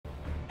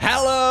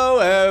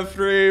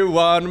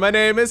everyone, my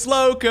name is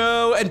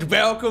Lowko, and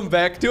welcome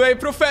back to a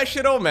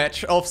professional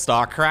match of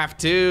StarCraft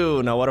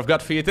 2. Now what I've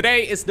got for you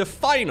today is the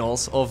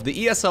finals of the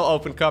ESL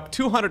Open Cup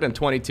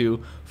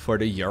 222 for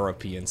the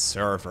European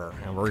server.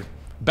 And we're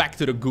back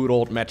to the good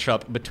old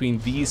matchup between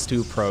these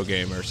two pro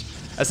gamers.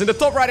 As in the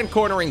top right hand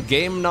corner in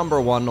game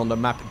number 1 on the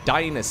map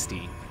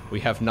Dynasty,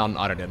 we have none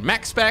other than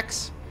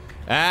MaxPax's,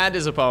 and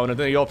his opponent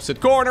in the opposite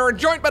corner,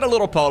 joined by the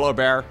little polar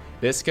bear.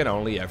 This can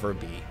only ever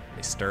be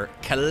Mr.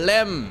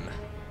 Clem.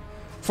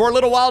 For a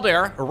little while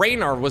there,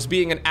 Raynor was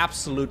being an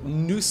absolute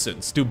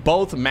nuisance to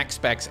both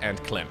MaxPax's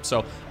and Clem.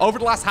 So over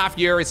the last half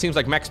year, it seems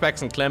like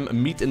MaxPax's and Clem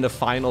meet in the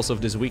finals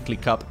of this weekly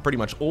cup pretty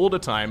much all the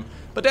time.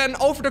 But then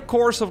over the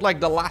course of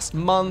like the last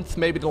month,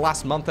 maybe the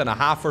last month and a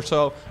half or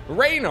so,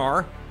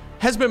 Raynor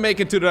has been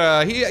making to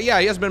the he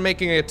has been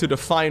making it to the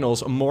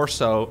finals more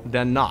so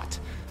than not.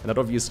 And that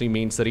obviously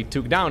means that he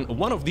took down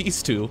one of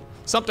these two,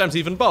 sometimes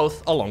even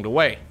both, along the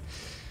way.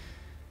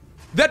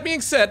 That being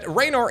said,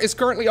 Raynor is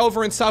currently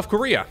over in South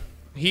Korea.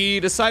 He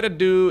decided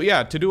to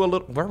do a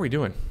little... What are we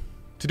doing?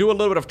 To do a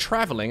little bit of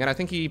traveling, and I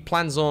think he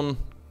plans on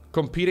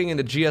competing in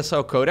the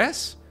GSL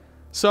Codes.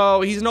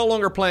 So he's no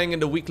longer playing in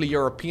the weekly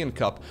European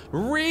Cup.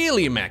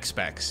 Really,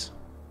 MaxPax?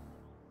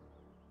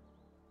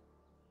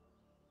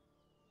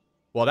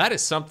 Well, that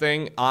is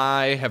something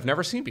I have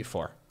never seen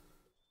before.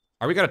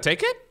 Are we gonna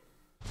take it?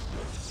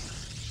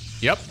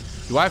 Yep.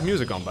 Do I have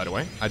music on, by the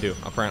way? I do.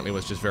 Apparently it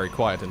was just very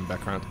quiet in the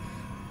background.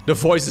 The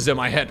voices in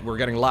my head were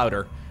getting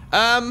louder.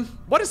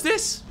 What is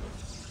this?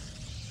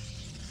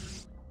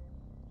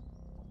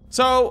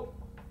 So,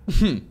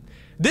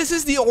 this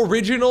is the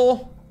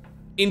original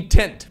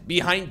intent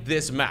behind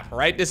this map,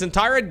 right? This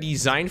entire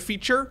design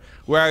feature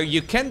where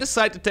you can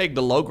decide to take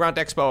the low ground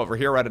expo over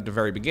here right at the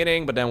very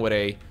beginning, but then with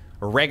a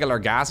regular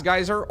gas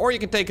geyser, or you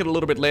can take it a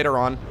little bit later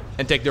on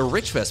and take the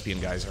rich Vespian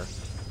geyser.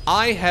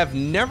 I have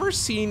never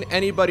seen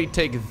anybody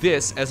take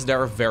this as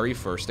their very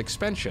first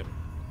expansion.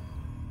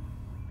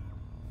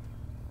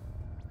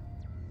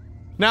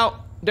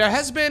 Now,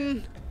 there's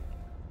been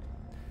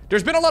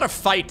a lot of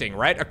fighting,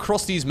 right,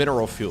 across these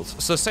mineral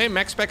fields. So say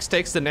MaxPax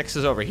takes the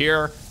Nexus over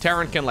here,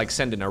 Terran can like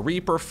send in a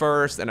Reaper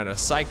first and then a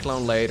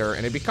Cyclone later,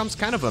 and it becomes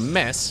kind of a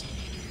mess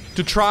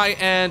to try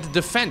and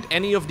defend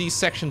any of these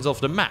sections of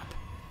the map.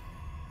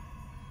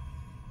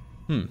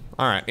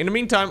 Alright, in the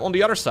meantime, on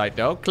the other side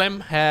though, Clem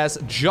has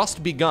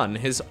just begun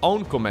his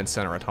own command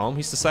center at home.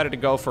 He's decided to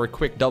go for a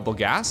quick double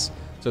gas.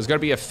 So it's gonna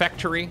be a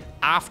factory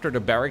after the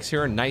barracks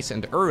here, nice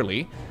and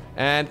early.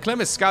 And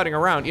Clem is scouting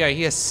around. Yeah,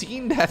 he has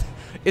seen that.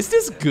 Is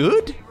this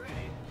good?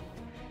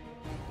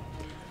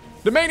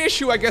 The main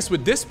issue, I guess,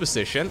 with this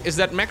position is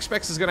that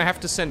MaxPax is gonna have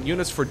to send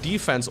units for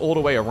defense all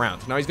the way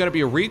around. Now he's gonna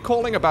be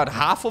recalling about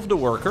half of the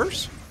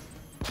workers.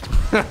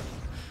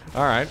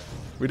 Alright.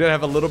 We did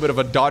have a little bit of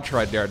a dodge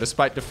right there,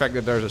 despite the fact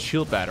that there's a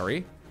shield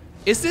battery.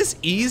 Is this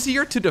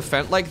easier to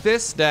defend like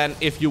this than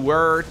if you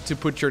were to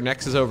put your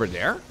Nexus over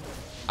there?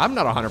 I'm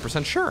not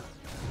 100% sure.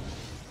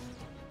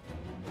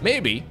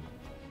 Maybe.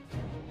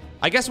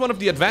 I guess one of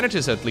the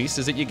advantages, at least,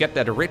 is that you get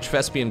that rich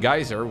Vespian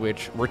geyser,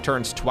 which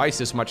returns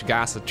twice as much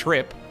gas a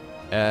trip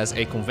as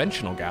a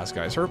conventional gas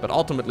geyser, but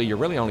ultimately you're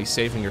really only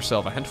saving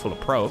yourself a handful of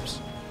probes.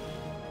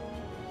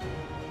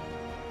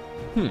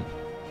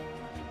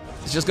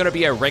 It's just gonna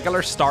be a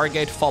regular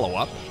Stargate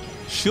follow-up.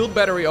 Shield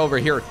battery over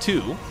here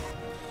too.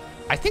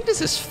 I think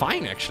this is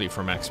fine actually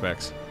for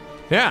MaxPax.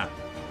 Yeah.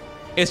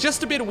 It's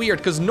just a bit weird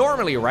because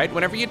normally, right,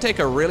 whenever you take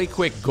a really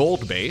quick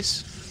gold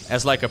base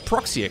as like a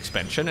proxy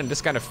expansion, and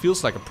this kind of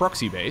feels like a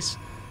proxy base,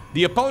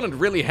 the opponent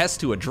really has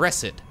to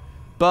address it.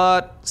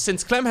 But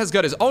since Clem has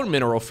got his own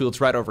mineral fields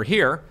right over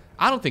here,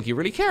 I don't think he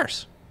really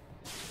cares.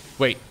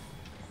 Wait.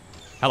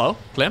 Hello,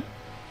 Clem?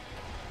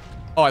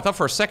 Oh, I thought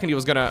for a second he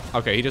was gonna...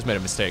 Okay, he just made a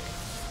mistake.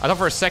 I thought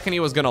for a second he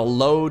was gonna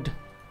load...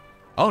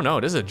 Oh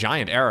no, this is a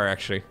giant error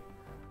actually.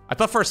 I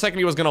thought for a second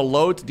he was gonna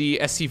load the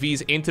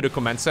SCVs into the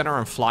command center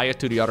and fly it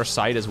to the other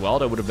side as well.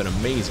 That would have been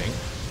amazing.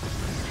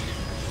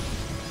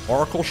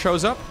 Oracle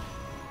shows up.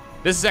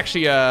 This is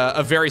actually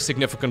a very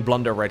significant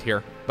blunder right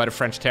here by the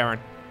French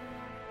Terran.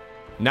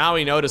 Now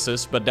he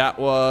notices, but that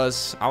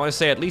was, I want to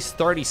say, at least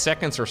 30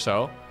 seconds or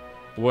so,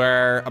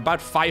 where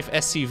about 5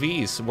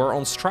 SCVs were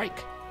on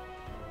strike.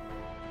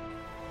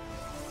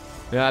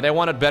 Yeah, they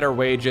wanted better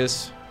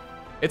wages.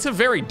 It's a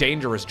very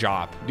dangerous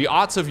job. The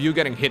odds of you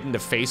getting hit in the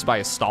face by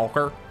a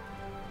stalker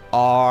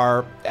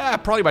are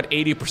probably about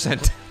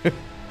 80%.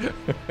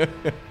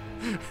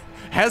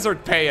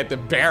 Hazard pay at the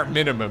bare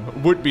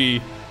minimum would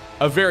be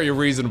a very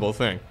reasonable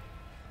thing.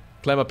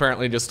 Clem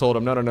apparently just told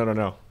him,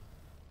 no.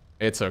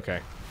 It's okay.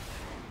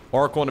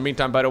 Oracle in the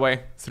meantime, by the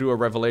way, threw a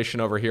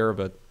revelation over here,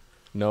 but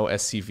no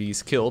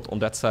SCVs killed on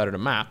that side of the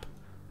map.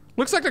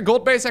 Looks like the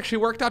gold base actually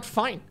worked out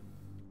fine.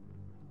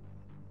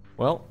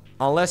 Well,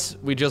 unless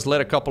we just let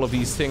a couple of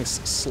these things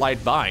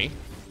slide by.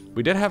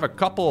 We did have a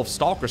couple of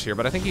stalkers here,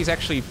 but I think he's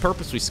actually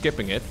purposely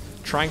skipping it,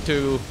 trying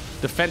to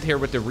defend here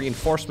with the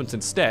reinforcements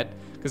instead,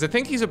 because I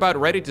think he's about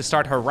ready to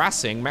start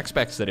harassing,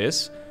 MaxPax that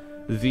is,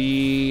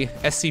 the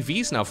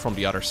SCVs now from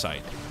the other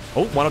side.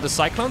 Oh, one of the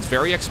Cyclones,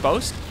 very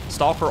exposed.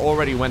 Stalker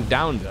already went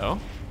down, though.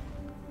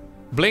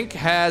 Blink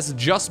has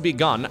just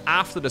begun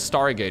after the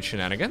Stargate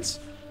shenanigans.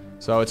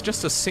 So it's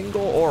just a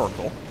single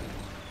Oracle.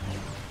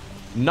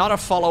 Not a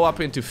follow-up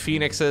into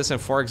Phoenixes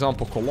and, for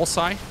example,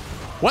 Colossi.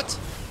 What?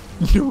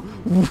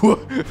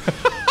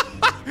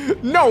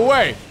 No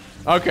way!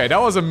 Okay, that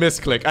was a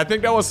misclick. I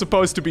think that was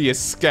supposed to be a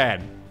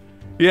scan.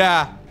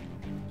 Yeah.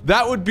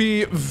 That would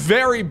be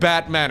very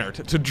bad-mannered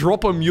to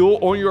drop a mule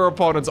on your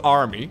opponent's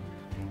army.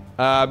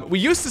 We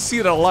used to see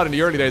it a lot in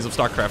the early days of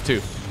StarCraft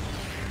 2.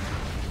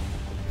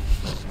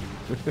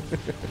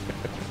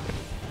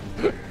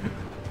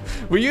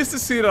 We used to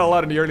see it a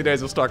lot in the early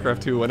days of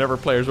StarCraft 2 whenever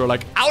players were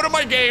like, out of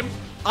my game!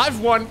 I've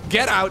won!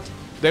 Get out!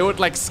 They would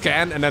like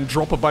scan and then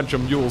drop a bunch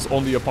of mules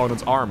on the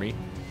opponent's army.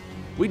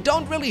 We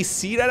don't really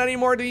see that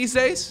anymore these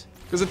days.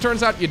 Because it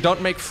turns out you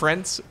don't make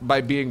friends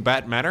by being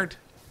bad-mannered.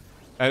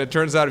 And it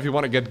turns out if you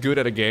want to get good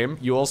at a game,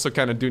 you also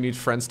kind of do need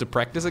friends to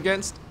practice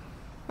against.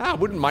 I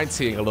wouldn't mind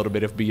seeing a little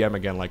bit of BM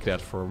again like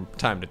that from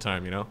time to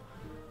time, you know?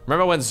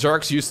 Remember when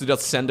Zergs used to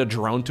just send a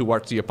drone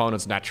towards the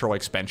opponent's natural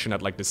expansion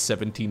at like the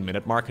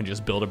 17-minute mark and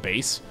just build a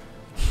base?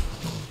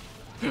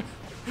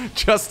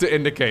 Just to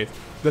indicate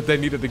that they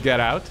needed to get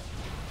out.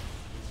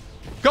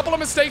 Couple of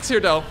mistakes here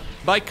though,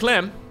 by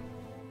Clem.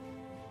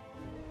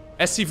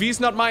 SCV's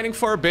not mining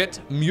for a bit,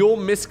 Mule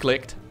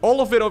misclicked.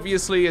 All of it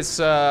obviously is,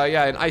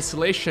 yeah, in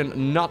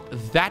isolation, not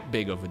that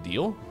big of a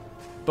deal.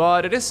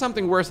 But it is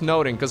something worth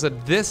noting, because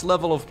at this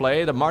level of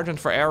play, the margin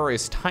for error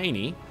is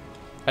tiny.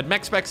 And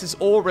MaxPax's is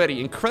already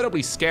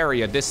incredibly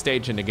scary at this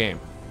stage in the game.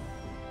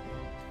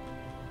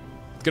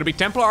 It's gonna be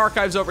Templar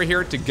Archives over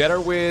here, together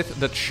with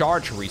the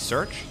Charge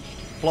Research.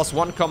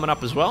 +1 coming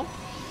up as well.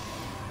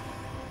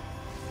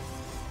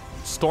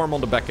 Storm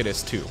on the back of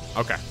this too.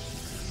 Okay.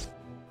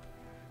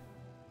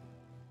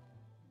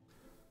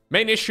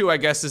 Main issue, I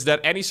guess, is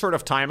that any sort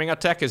of timing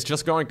attack is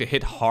just going to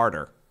hit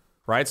harder.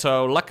 Right?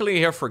 So, luckily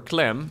here for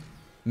Clem,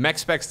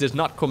 MaxPax does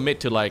not commit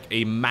to like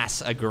a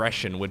mass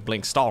aggression with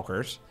Blink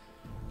Stalkers.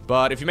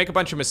 But if you make a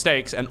bunch of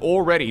mistakes, and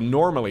already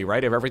normally,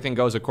 right, if everything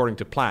goes according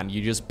to plan,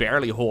 you just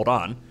barely hold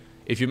on.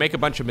 If you make a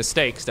bunch of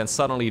mistakes, then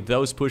suddenly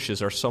those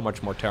pushes are so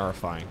much more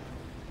terrifying.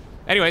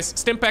 Anyways,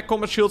 Stimpack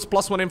combat shields,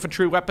 +1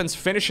 infantry weapons,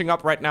 finishing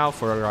up right now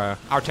for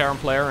our Terran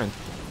player, and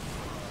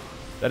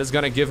that is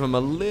gonna give him a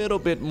little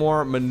bit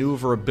more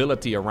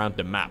maneuverability around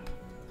the map.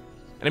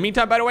 In the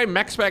meantime, by the way,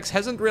 MaxPax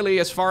hasn't really,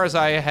 as far as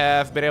I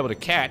have been able to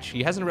catch,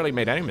 he hasn't really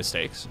made any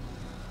mistakes.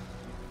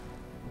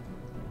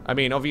 I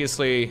mean,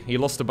 obviously, he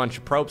lost a bunch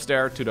of probes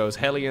there to those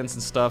Hellions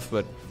and stuff,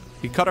 but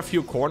he cut a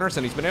few corners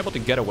and he's been able to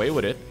get away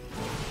with it.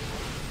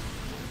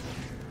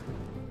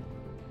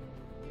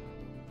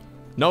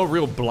 No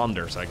real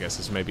blunders, I guess,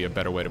 is maybe a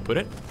better way to put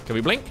it. Can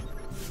we blink?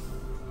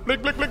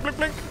 Blink, blink, blink, blink,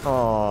 blink.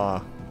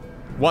 Aww.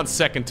 1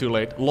 second too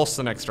late. Lost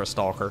an extra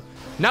Stalker.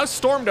 Now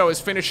Storm, though,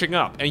 is finishing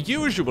up. And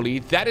usually,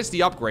 that is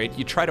the upgrade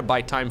you try to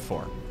buy time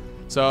for.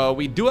 So,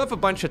 we do have a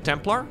bunch of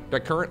Templar.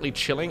 They're currently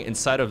chilling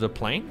inside of the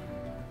plane.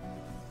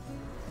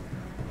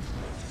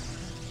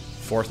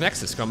 4th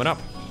Nexus coming up.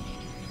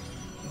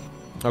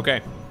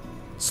 Okay.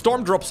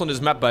 Storm drops on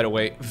this map, by the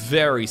way,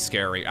 very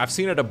scary. I've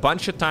seen it a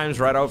bunch of times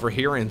right over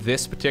here in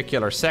this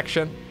particular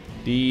section.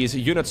 These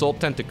units all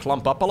tend to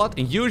clump up a lot,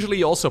 and usually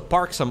you also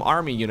park some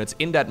army units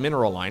in that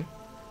mineral line.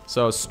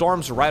 So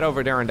Storms right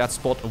over there in that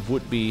spot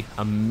would be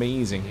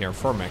amazing here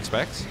for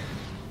MaxPax.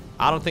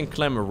 I don't think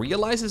Clem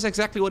realizes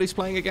exactly what he's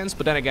playing against,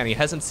 but then again, he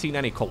hasn't seen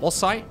any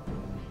Colossi.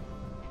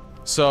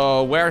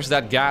 So where's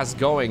that gas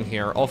going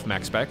here off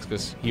MaxPax?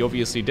 Because he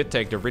obviously did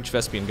take the Rich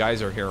Vespian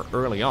Geyser here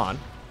early on.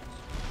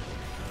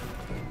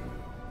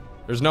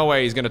 There's no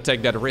way he's gonna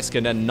take that risk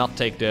and then not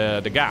take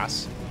the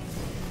gas.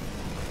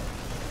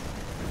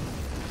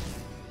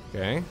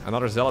 Okay,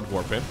 another Zealot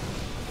Warp in.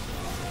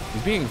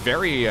 He's being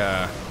very,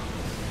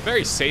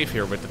 very safe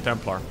here with the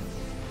Templar.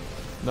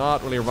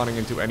 Not really running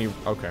into any...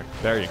 Okay,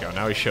 there you go,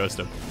 now he shows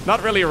them.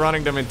 Not really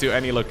running them into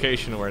any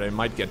location where they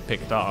might get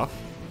picked off.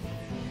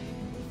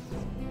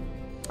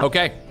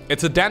 Okay,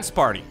 it's a dance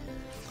party.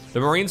 The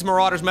Marines,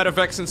 Marauders,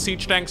 Medevacs, and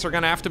Siege Tanks are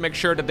gonna have to make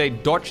sure that they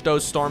dodge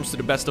those storms to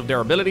the best of their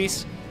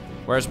abilities.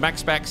 Whereas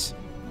MaxPax,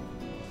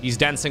 he's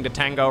dancing the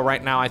tango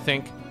right now, I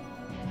think.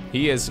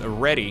 He is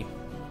ready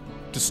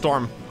to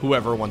storm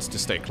whoever wants to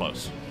stay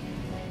close.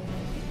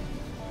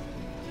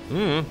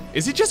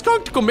 Is he just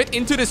going to commit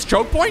into this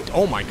choke point?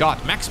 Oh my god,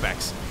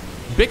 MaxPax.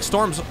 Big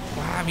storms,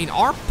 I mean,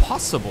 are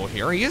possible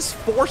here. He is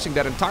forcing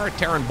that entire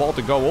Terran ball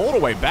to go all the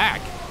way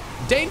back.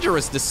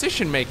 Dangerous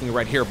decision-making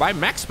right here by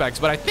MaxPax,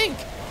 but I think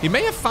he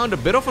may have found a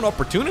bit of an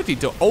opportunity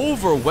to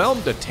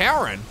overwhelm the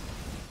Terran.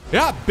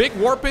 Yeah, big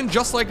warp in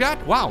just like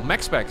that. Wow,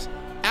 MaxPax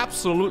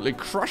absolutely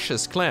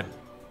crushes Clem.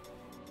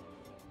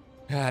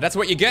 That's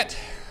what you get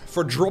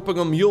for dropping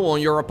a mule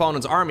on your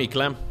opponent's army,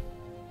 Clem.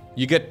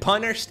 You get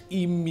punished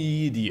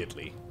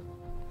immediately.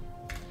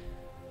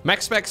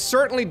 MaxPax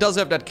certainly does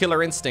have that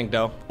killer instinct,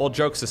 though, all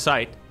jokes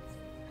aside.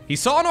 He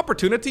saw an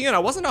opportunity, and I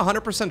wasn't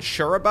 100%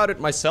 sure about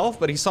it myself,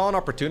 but he saw an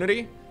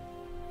opportunity.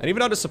 And even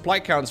though the supply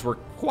counts were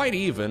quite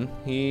even,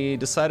 he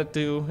decided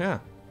to, yeah,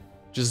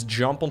 just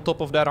jump on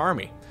top of that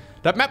army.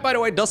 That map, by the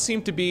way, does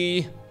seem to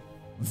be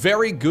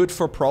very good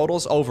for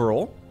Protoss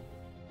overall.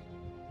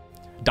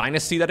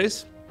 Dynasty, that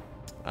is.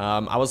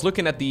 I was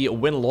looking at the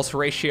win-loss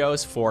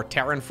ratios for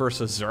Terran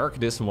versus Zerg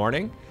this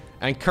morning.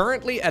 And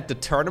currently at the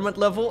tournament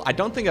level, I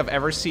don't think I've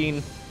ever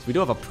seen... We do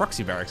have a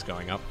proxy barracks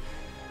going up.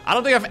 I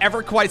don't think I've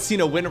ever quite seen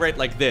a win rate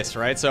like this,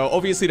 right? So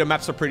obviously the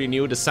maps are pretty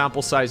new. The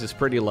sample size is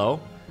pretty low.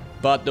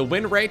 But the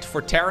win rate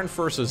for Terran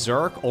versus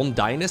Zerg on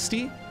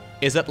Dynasty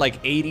is at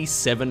like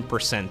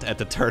 87% at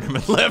the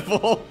tournament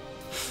level.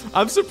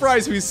 I'm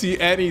surprised we see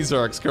any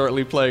Zergs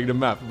currently playing the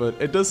map, but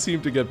it does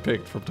seem to get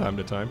picked from time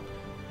to time.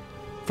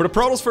 For the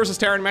Protoss versus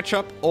Terran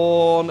matchup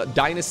on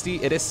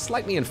Dynasty, it is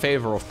slightly in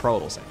favor of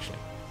Protoss, actually.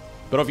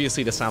 But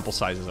obviously the sample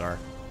sizes are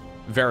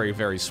very,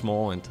 very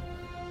small, and,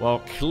 well,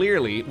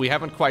 clearly we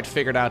haven't quite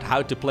figured out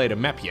how to play the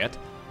map yet,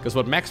 because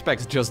what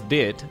MaxPax just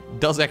did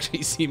does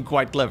actually seem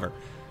quite clever.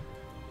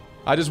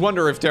 I just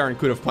wonder if Terran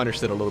could have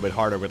punished it a little bit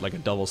harder with like a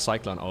double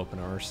Cyclone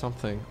opener or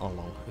something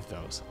along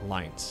those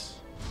lines.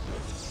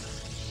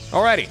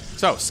 Alrighty,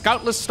 so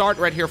scoutless start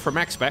right here for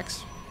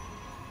MaxPax.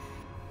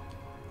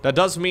 That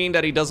does mean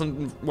that he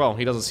doesn't, well,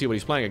 he doesn't see what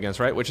he's playing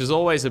against, right? Which is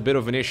always a bit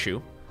of an issue.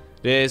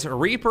 This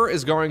Reaper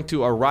is going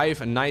to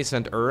arrive nice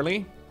and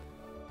early.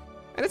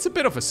 And it's a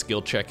bit of a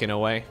skill check in a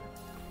way.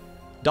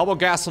 Double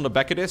gas on the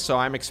back of this, so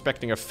I'm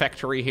expecting a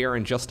factory here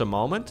in just a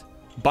moment.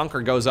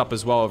 Bunker goes up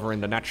as well over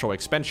in the natural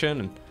expansion,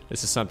 and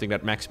this is something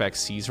that MaxPax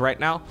sees right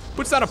now.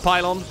 Puts down a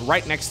pylon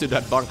right next to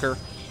that bunker.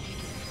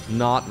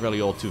 Not really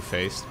all too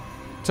phased.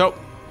 So,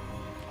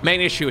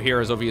 main issue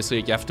here is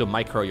obviously you have to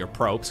micro your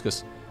probes,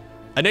 because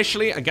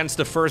initially against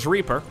the first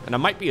Reaper, and there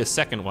might be a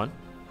second one,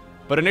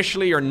 but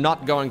initially you're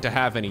not going to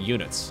have any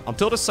units.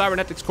 Until the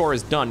Cybernetics core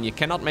is done, you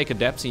cannot make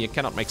Adepts and you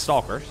cannot make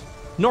Stalkers.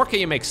 Nor can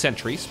you make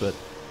Sentries, but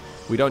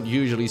we don't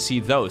usually see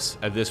those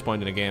at this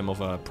point in the game of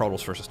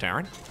Protoss versus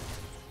Terran.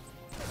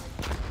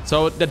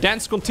 So the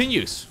dance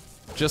continues,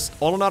 just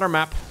on another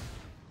map.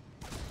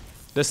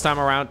 This time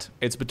around,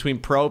 it's between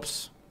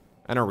probes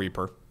and a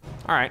Reaper.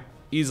 Alright,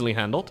 easily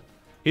handled.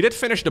 He did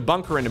finish the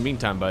bunker in the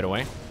meantime, by the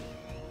way.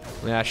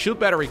 Yeah, shield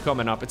battery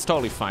coming up. It's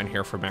totally fine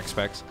here for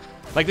MaxPax.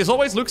 Like, this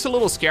always looks a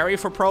little scary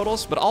for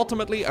Protoss, but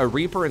ultimately a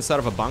Reaper instead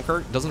of a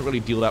bunker doesn't really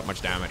deal that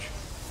much damage.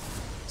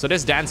 So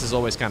this dance is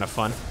always kind of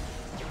fun.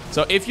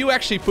 So if you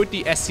actually put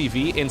the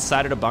SCV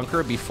inside of the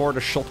bunker before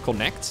the shot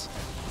connects,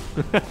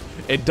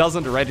 it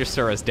doesn't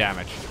register as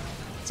damage.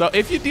 So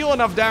if you deal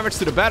enough damage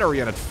to the battery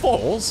and it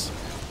falls,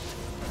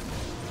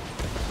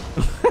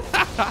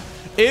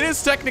 it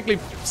is technically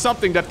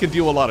something that can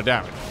deal a lot of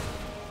damage.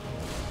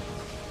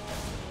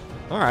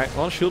 Alright,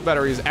 well, shield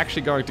battery is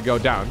actually going to go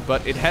down,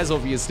 but it has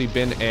obviously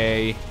been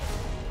a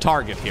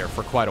target here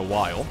for quite a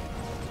while.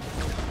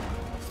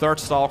 Third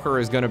Stalker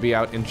is going to be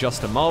out in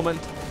just a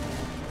moment.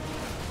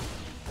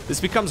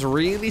 This becomes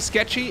really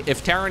sketchy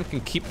if Terran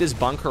can keep this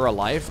bunker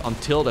alive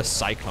until the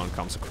Cyclone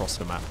comes across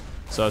the map.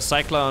 So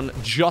Cyclone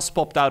just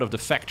popped out of the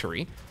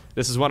factory.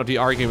 This is one of the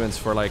arguments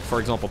for, like, for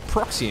example,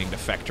 proxying the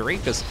factory,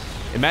 because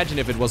imagine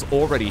if it was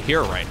already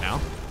here right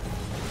now.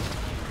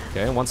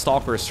 Okay, one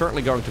Stalker is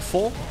certainly going to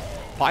fall.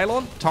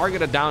 Pylon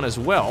targeted down as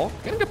well.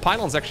 Getting the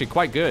pylon's actually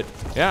quite good.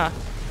 Yeah.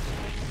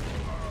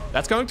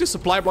 That's going to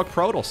supply block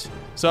Protoss.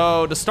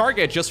 So the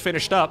Stargate just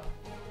finished up,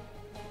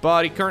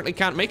 but he currently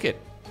can't make it.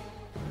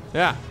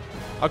 Yeah.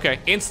 Okay,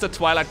 insta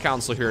Twilight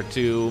Council here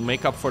to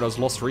make up for those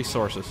lost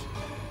resources.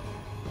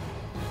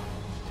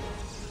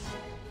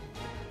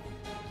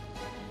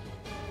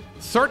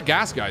 Third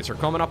gas guys are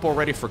coming up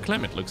already for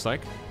Clem, it looks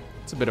like.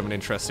 It's a bit of an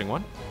interesting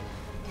one.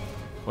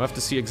 We'll have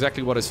to see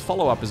exactly what his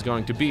follow-up is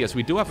going to be, as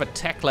we do have a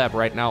tech lab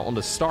right now on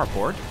the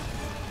starport.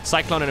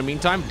 Cyclone in the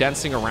meantime,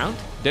 dancing around.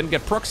 Didn't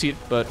get proxied,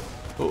 but...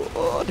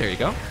 Oh, there you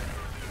go.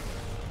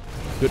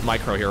 Good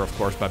micro here, of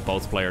course, by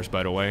both players,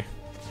 by the way.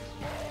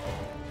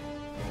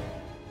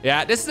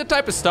 Yeah, this is the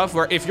type of stuff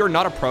where if you're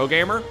not a pro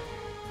gamer,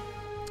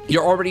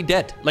 you're already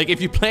dead. Like,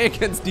 if you play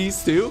against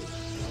these two,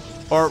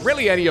 or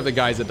really any of the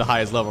guys at the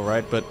highest level,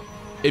 right? But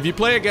if you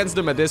play against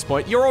them at this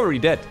point, you're already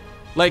dead.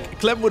 Like,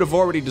 Clem would have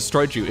already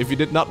destroyed you if you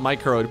did not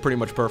micro it pretty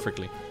much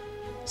perfectly.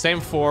 Same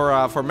for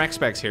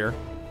MaxPax here.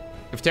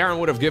 If Terran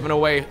would have given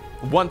away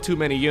one too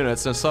many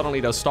units, then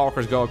suddenly those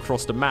Stalkers go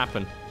across the map,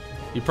 and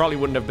you probably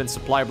wouldn't have been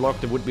supply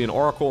blocked. There would be an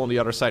Oracle on the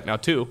other side now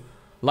too.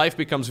 Life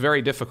becomes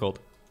very difficult.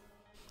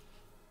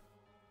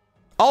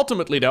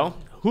 Ultimately, though,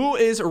 who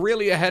is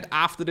really ahead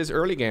after this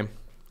early game?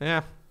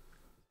 Yeah.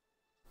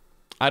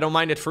 I don't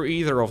mind it for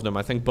either of them.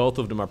 I think both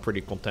of them are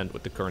pretty content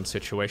with the current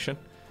situation.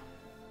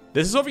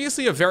 This is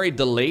obviously a very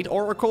delayed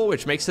Oracle,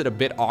 which makes it a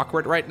bit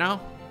awkward right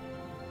now.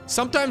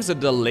 Sometimes a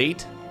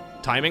delayed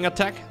timing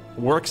attack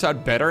works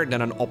out better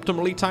than an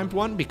optimally timed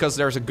one, because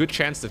there's a good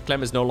chance that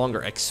Clem is no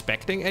longer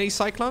expecting any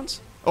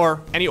Cyclones.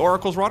 Or any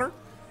Oracles, rather.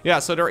 Yeah,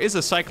 so there is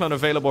a Cyclone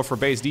available for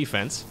base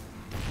defense.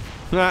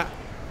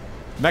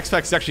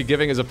 MaxPax is actually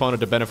giving his opponent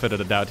the benefit of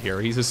the doubt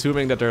here. He's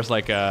assuming that there's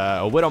like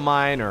a Widow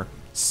Mine or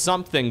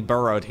something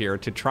burrowed here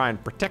to try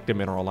and protect the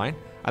mineral line.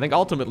 I think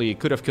ultimately he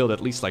could have killed at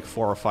least like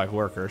 4 or 5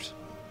 workers.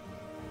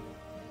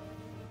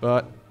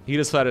 But he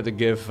decided to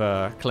give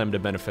Clem the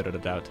benefit of the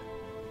doubt.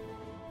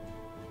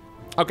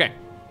 Okay,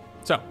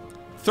 so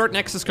third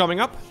Nexus coming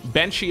up.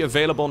 Banshee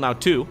available now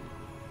too.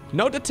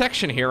 No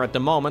detection here at the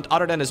moment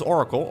other than his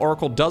Oracle.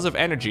 Oracle does have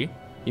energy.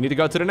 You need to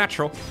go to the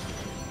natural.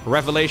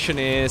 Revelation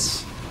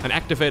is an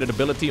activated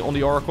ability on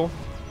the Oracle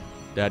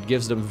that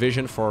gives them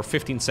vision for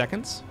 15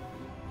 seconds.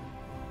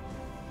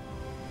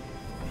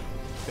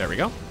 There we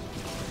go.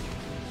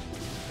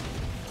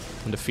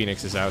 And the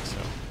Phoenix is out, so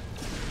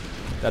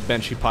that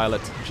Banshee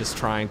pilot just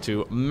trying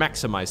to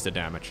maximize the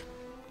damage.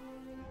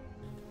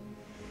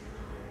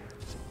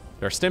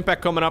 There's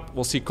Stimpack coming up.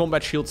 We'll see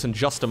combat shields in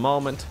just a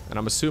moment. And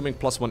I'm assuming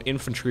 +1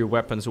 infantry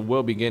weapons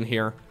will begin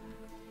here.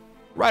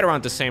 Right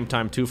around the same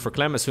time too for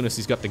Clem, as soon as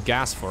he's got the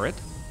gas for it.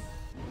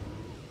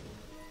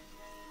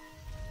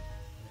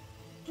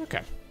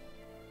 Okay.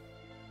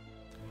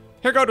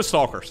 Here go the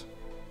Stalkers.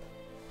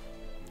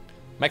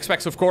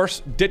 MaxPax, of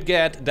course, did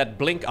get that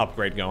Blink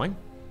upgrade going.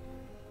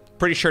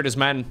 Pretty sure this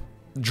man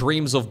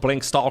dreams of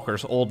Blink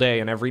Stalkers all day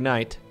and every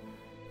night.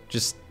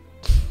 Just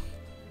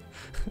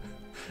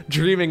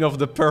dreaming of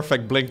the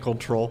perfect Blink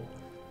control.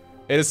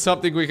 It is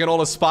something we can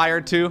all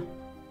aspire to.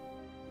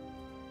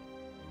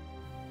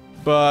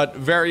 But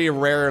very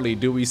rarely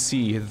do we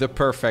see the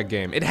perfect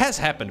game. It has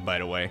happened, by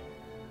the way.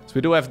 So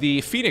we do have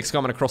the Phoenix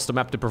coming across the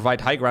map to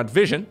provide high ground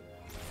vision.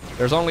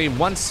 There's only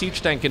one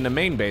siege tank in the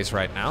main base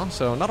right now,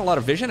 so not a lot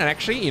of vision. And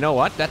actually, you know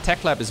what? That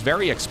tech lab is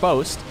very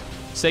exposed.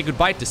 Say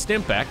goodbye to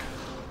Stimpack.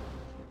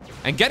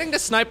 And getting the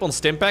snipe on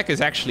Stimpack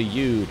is actually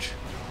huge.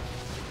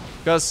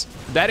 Because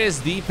that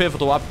is the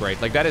pivotal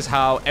upgrade. Like, that is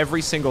how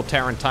every single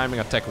Terran timing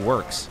attack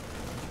works.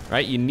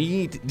 Right? You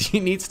need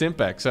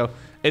Stimpack. So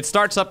it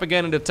starts up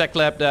again in the tech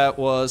lab that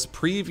was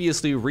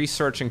previously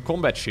researching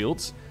combat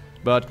shields.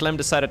 But Clem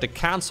decided to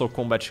cancel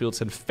combat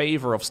shields in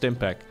favor of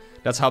Stimpack.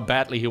 That's how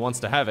badly he wants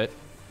to have it.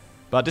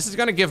 But this is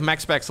going to give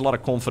MaxPax a lot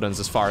of confidence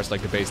as far as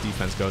like the base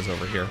defense goes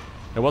over here.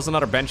 There was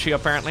another Banshee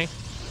apparently.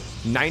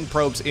 9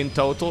 probes in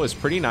total is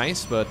pretty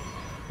nice, but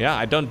yeah,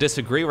 I don't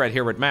disagree right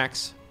here with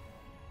Max.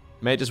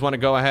 May just want to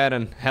go ahead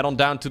and head on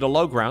down to the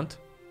low ground.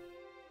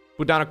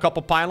 Put down a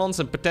couple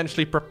pylons and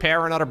potentially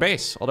prepare another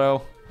base.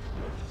 Although,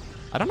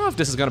 I don't know if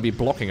this is going to be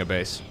blocking a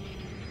base.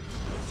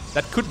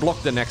 That could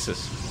block the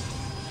Nexus.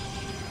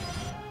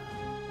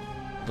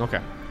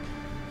 Okay.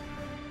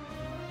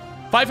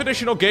 5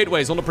 additional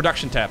gateways on the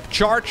production tab.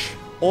 Charge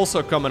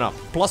also coming up.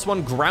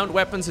 +1 ground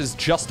weapons is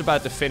just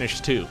about to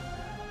finish too.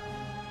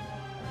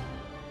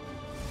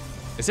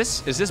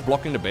 Is this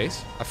blocking the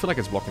base? I feel like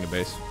it's blocking the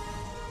base.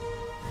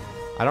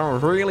 I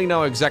don't really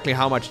know exactly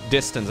how much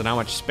distance and how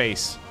much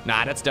space.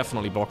 Nah, that's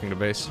definitely blocking the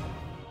base.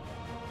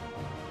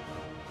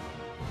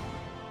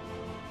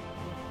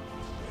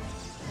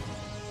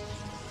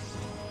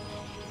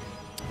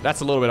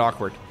 That's a little bit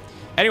awkward.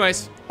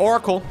 Anyways,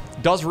 Oracle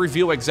does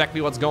reveal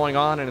exactly what's going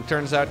on, and it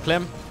turns out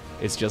Clem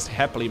is just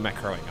happily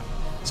macroing up.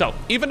 So,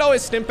 even though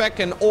his Stimpack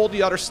and all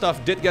the other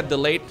stuff did get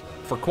delayed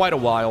for quite a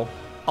while,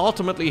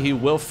 ultimately he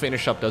will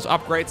finish up those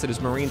upgrades and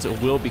his Marines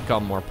will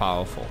become more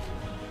powerful.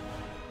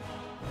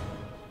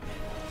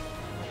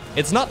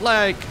 It's not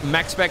like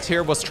MaxPax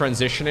here was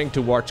transitioning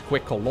towards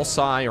quick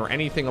Colossi or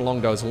anything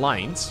along those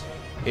lines.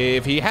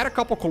 If he had a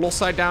couple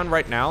Colossi down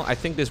right now, I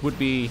think this would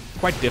be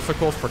quite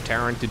difficult for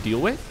Terran to deal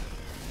with.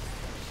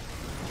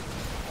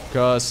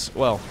 Because,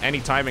 well,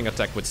 any timing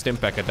attack with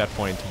Stimpack at that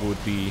point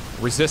would be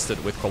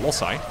resisted with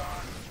Colossi.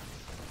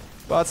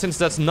 But since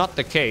that's not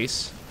the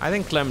case, I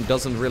think Clem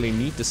doesn't really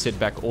need to sit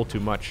back all too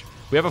much.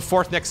 We have a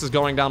 4th Nexus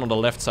going down on the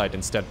left side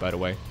instead, by the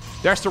way.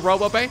 There's the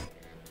Robo Bay.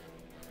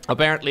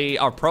 Apparently,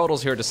 our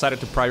Protoss here decided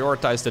to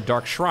prioritize the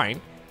Dark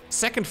Shrine.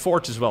 2nd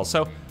Forge as well,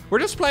 so we're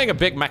just playing a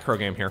big macro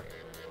game here.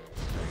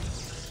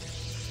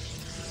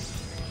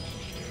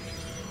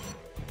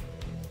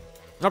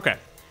 Okay.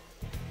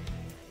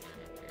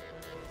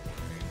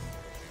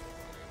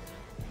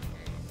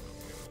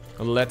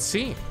 Let's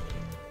see.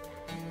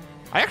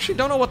 I actually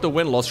don't know what the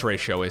win-loss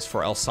ratio is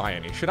for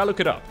Alcyone. Should I look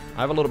it up?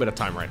 I have a little bit of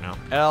time right now.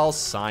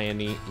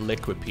 Alcyone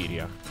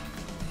Liquipedia.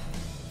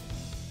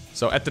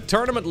 So at the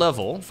tournament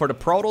level, for the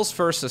Protoss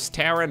versus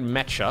Terran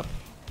matchup,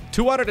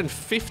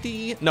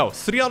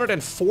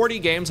 340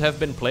 games have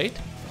been played.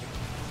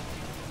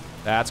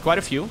 That's quite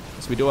a few,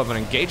 so we do have an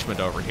engagement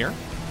over here.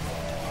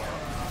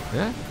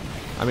 Yeah,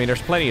 I mean,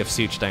 there's plenty of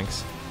siege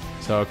tanks.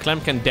 So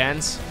Clem can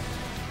dance,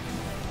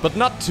 but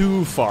not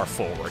too far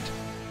forward.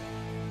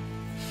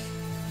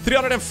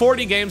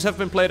 340 games have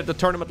been played at the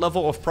tournament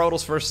level of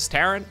Protoss versus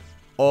Terran.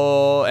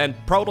 And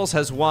Protoss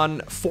has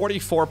won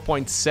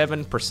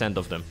 44.7%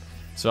 of them.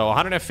 So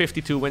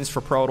 152 wins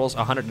for Protoss,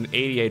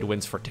 188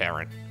 wins for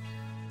Terran.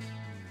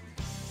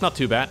 Not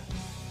too bad.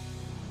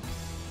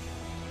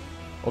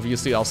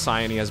 Obviously,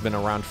 Alcyone has been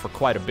around for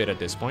quite a bit at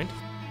this point.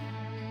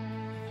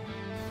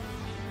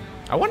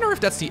 I wonder if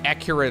that's the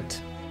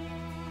accurate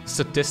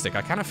statistic.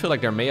 I kind of feel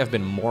like there may have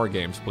been more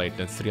games played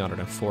than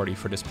 340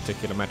 for this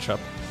particular matchup.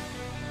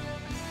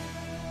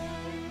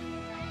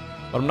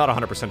 But I'm not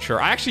 100%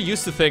 sure. I actually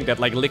used to think that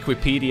like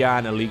Liquipedia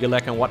and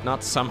Illegalec and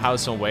whatnot somehow,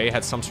 some way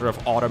had some sort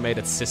of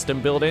automated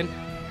system built in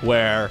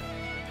where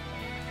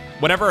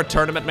whenever a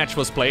tournament match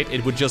was played,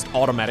 it would just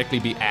automatically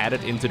be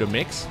added into the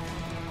mix.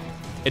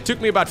 It took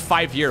me about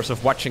 5 years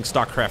of watching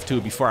StarCraft 2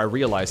 before I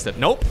realized that,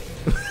 nope.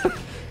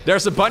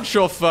 There's a bunch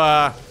of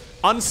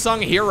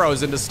unsung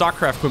heroes in the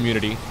StarCraft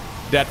community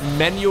that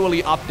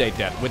manually update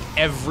that with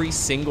every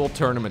single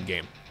tournament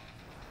game.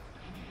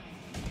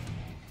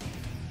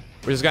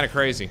 Which is kind of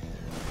crazy.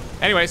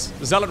 Anyways,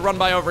 Zealot run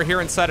by over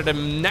here inside of the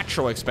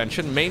natural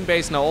expansion. Main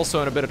base now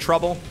also in a bit of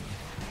trouble.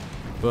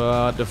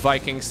 But the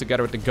Vikings,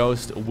 together with the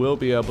Ghost, will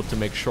be able to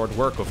make short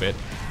work of it.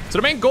 So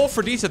the main goal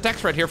for these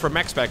attacks right here for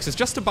MaxPax is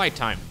just to buy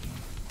time.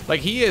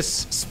 Like, he is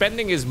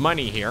spending his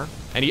money here,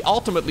 and he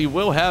ultimately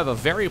will have a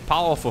very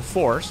powerful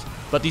force,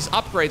 but these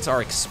upgrades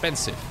are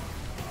expensive.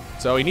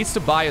 So he needs to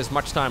buy as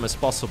much time as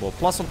possible.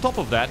 Plus, on top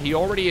of that, he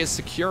already is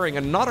securing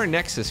another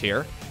Nexus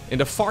here in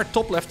the far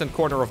top left-hand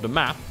corner of the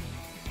map.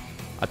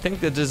 I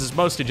think that this is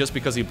mostly just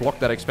because he blocked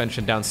that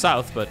expansion down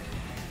south, but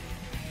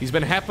he's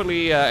been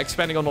happily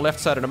expanding on the left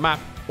side of the map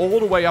all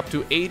the way up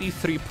to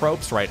 83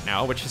 probes right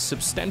now, which is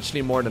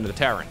substantially more than the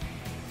Terran.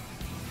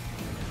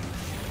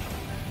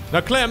 Now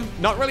Clem,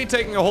 not really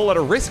taking a whole lot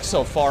of risk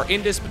so far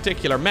in this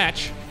particular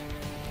match.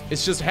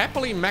 It's just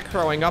happily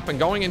macroing up and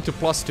going into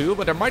 +2,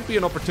 but there might be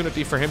an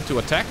opportunity for him to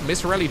attack.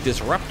 Misrally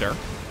Disruptor.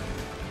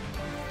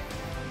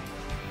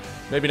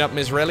 Maybe not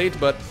misrallied,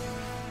 but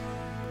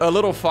a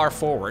little far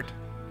forward.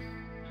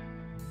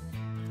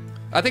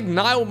 I think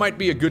Nile might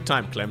be a good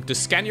time, Clem, to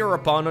scan your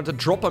opponent, to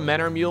drop a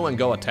Manor Mule and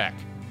go attack.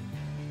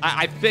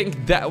 I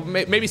think that...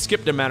 Maybe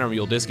skip the Manor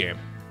Mule this game.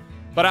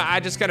 But I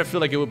just kind of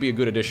feel like it would be a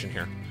good addition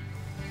here.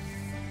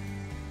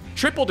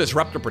 Triple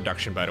Disruptor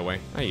production, by the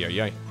way. Ay,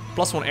 ay, ay.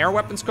 +1 air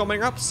weapons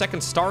coming up. Second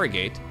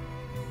Stargate.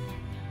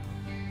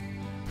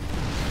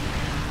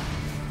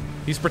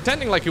 He's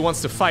pretending like he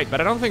wants to fight,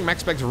 but I don't think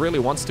MaxPax really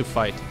wants to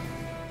fight.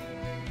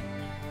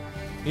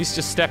 He's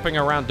just stepping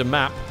around the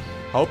map,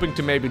 hoping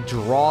to maybe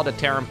draw the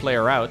Terran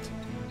player out.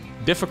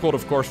 Difficult,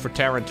 of course, for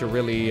Terran to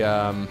really,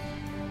 well,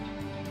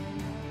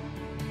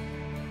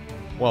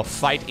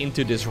 fight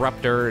into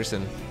disruptors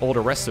and all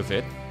the rest of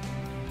it.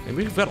 And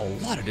we've got a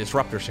lot of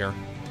disruptors here.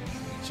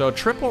 So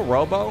triple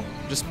Robo,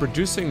 just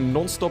producing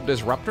non-stop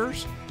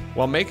disruptors,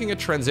 while making a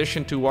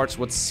transition towards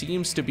what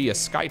seems to be a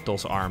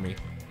Skytle's army.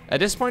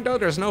 At this point, though,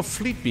 there's no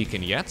fleet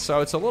beacon yet, so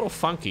it's a little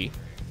funky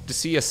to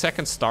see a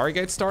second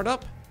Stargate start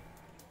up.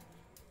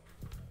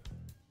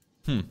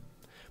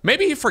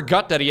 Maybe he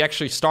forgot that he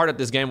actually started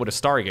this game with a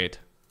Stargate.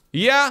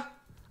 Yeah,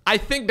 I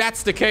think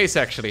that's the case,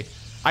 actually.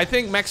 I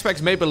think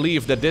MaxPax may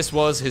believe that this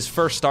was his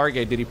first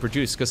Stargate that he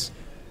produced, because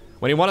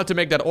when he wanted to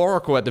make that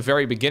Oracle at the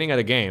very beginning of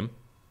the game,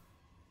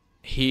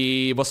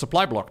 he was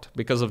supply blocked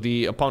because of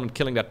the opponent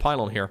killing that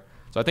pylon here.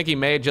 So I think he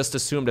may just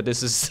assume that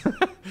this is...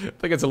 I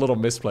think it's a little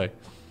misplay.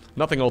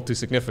 Nothing all too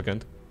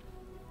significant.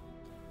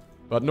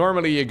 But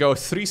normally you go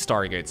 3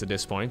 Stargates at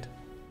this point.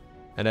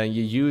 And then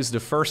you use the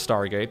first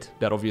Stargate,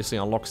 that obviously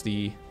unlocks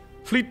the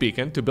fleet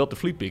beacon, to build the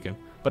fleet beacon.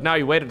 But now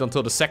he waited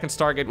until the second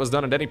Stargate was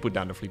done and then he put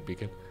down the fleet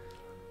beacon.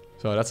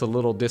 So that's a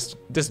little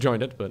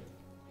disjointed, but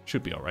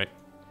should be alright.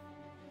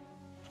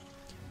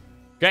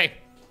 Okay.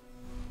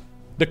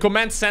 The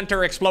command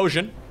center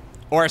explosion,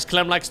 or as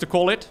Clem likes to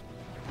call it,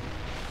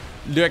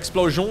 the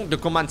explosion de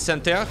command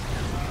center.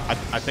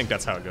 I think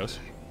that's how it goes.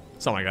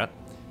 Something like that.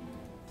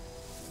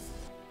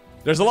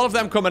 There's a lot of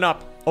them coming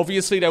up.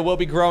 Obviously, there will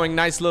be growing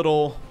nice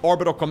little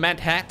orbital command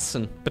hats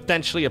and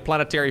potentially a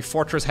planetary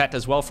fortress hat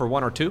as well for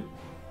 1 or 2.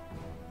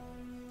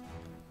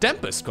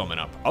 Tempest coming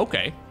up.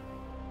 Okay.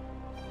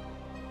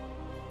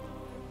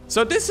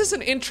 So this is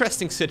an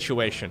interesting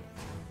situation.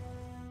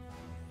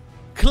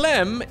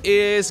 Clem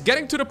is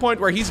getting to the point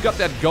where he's got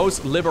that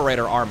Ghost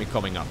Liberator army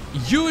coming up.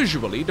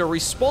 Usually, the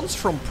response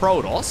from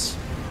Protoss...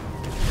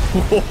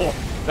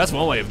 that's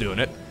one way of doing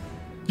it.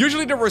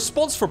 Usually, the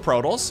response for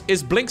Protoss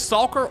is Blink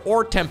Stalker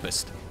or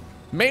Tempest.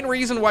 Main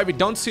reason why we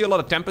don't see a lot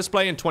of Tempest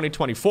play in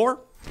 2024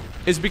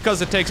 is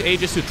because it takes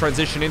ages to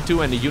transition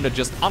into and the unit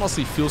just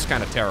honestly feels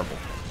kind of terrible.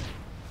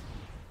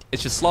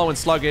 It's just slow and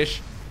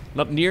sluggish,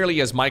 not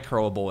nearly as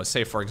microable as,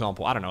 say, for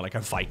example, I don't know, like a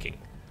Viking,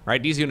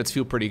 right? These units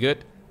feel pretty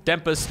good.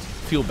 Tempest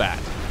feel bad.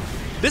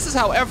 This is,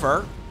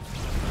 however,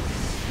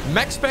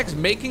 MaxPax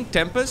making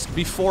Tempest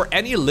before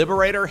any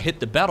Liberator hit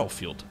the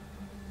battlefield.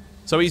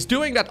 So he's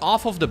doing that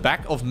off of the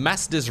back of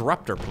mass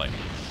disruptor play.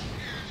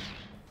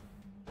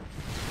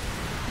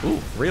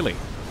 Ooh, really?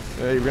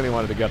 Yeah, you really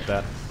wanted to get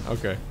that.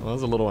 Okay, well, that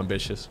was a little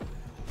ambitious.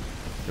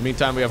 In the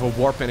meantime, we have a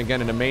Warp in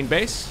again in the main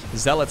base.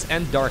 Zealots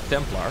and Dark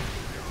Templar.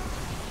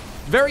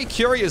 Very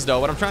curious, though,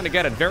 what I'm trying to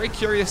get at. Very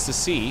curious to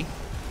see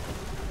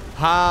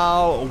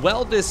how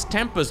well this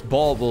Tempest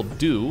Ball will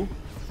do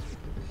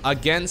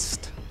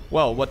against,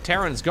 well, what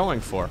Terran's going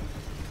for.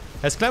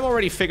 Has Clem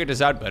already figured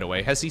this out, by the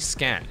way? Has he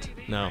scanned?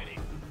 No.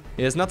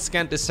 He has not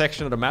scanned this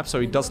section of the map, so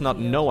he does not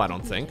know, I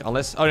don't think.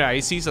 Unless... Oh, yeah,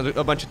 he sees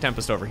a bunch of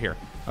Tempest over here.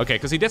 Okay,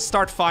 because he did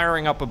start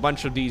firing up a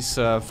bunch of these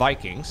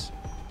Vikings.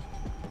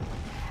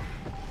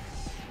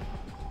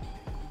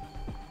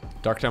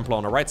 Dark Templar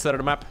on the right side of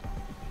the map.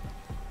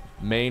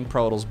 Main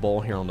Protoss Ball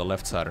here on the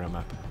left side of the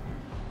map.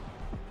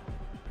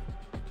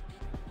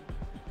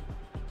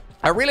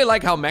 I really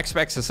like how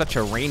MaxPax has such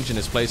a range in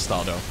his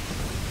playstyle, though.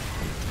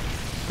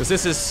 Because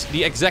this is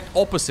the exact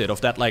opposite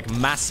of that, like,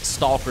 mass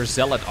Stalker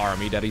Zealot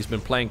army that he's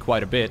been playing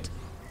quite a bit.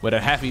 With a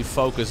heavy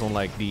focus on,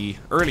 like, the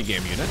early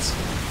game units.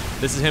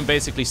 This is him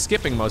basically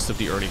skipping most of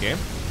the early game.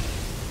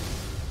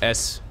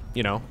 As,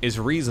 you know, is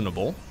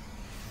reasonable.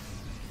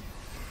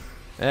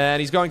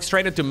 And he's going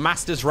straight into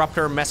Mass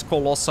Disruptor, Mass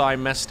Colossi,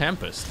 Mass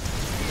Tempest.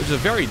 Which is a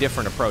very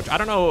different approach. I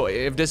don't know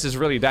if this is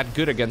really that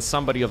good against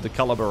somebody of the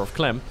caliber of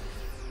Clem.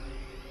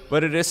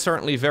 But it is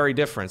certainly very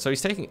different. So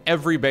he's taking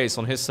every base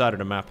on his side of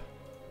the map.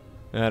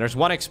 There's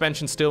one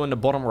expansion still in the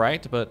bottom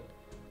right, but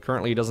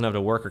currently he doesn't have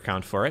the worker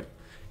count for it.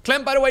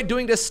 Clem, by the way,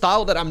 doing this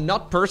style that I'm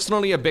not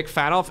personally a big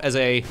fan of as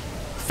a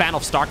fan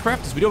of StarCraft,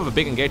 because we do have a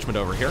big engagement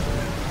over here.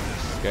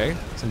 Okay,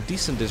 some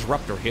decent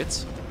disruptor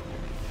hits.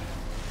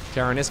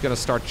 Terran is going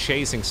to start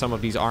chasing some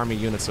of these army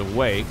units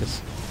away,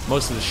 because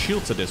most of the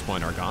shields at this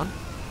point are gone.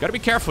 Gotta be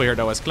careful here,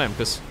 though, as Clem,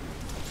 because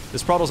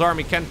this Protoss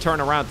army can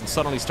turn around and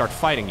suddenly start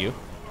fighting you.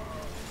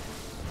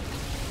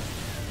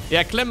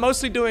 Yeah, Clem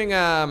mostly doing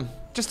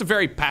just a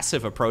very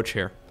passive approach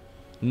here.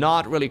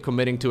 Not really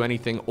committing to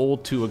anything all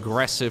too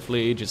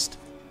aggressively, just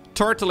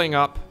turtling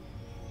up.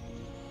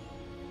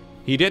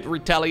 He did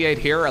retaliate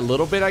here a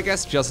little bit, I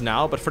guess, just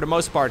now, but for the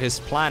most part, his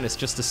plan is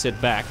just to sit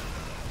back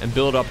and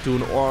build up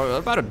to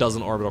about a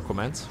dozen orbital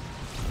commands.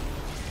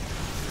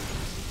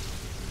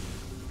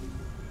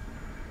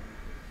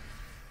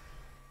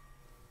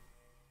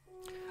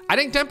 I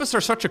think Tempests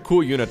are such a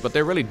cool unit, but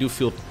they really do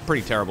feel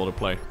pretty terrible to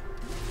play.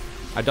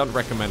 I don't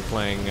recommend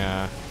playing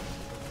a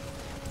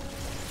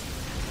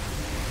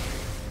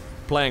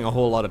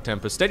whole lot of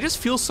Tempests. They just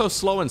feel so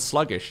slow and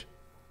sluggish.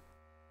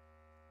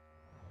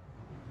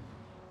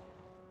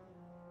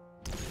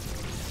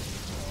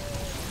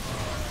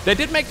 They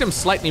did make them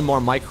slightly more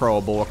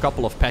microable a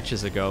couple of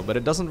patches ago, but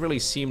it doesn't really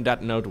seem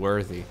that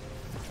noteworthy.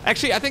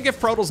 Actually, I think if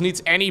Protoss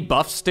needs any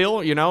buff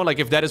still, you know, like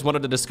if that is one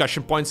of the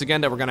discussion points again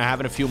that we're gonna have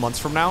in a few months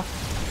from now.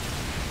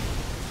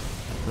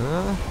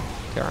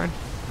 Terran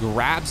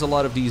grabs a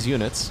lot of these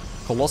units.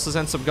 Colossus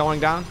ends up going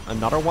down.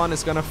 Another one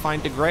is gonna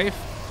find the grave.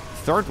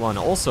 Third one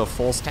also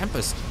falls.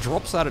 Tempest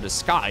drops out of the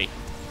sky.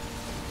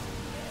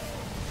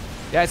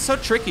 Yeah, it's so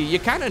tricky. You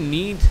kind of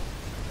need...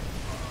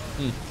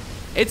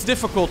 It's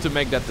difficult to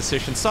make that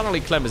decision.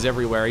 Suddenly Clem is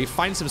everywhere. He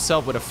finds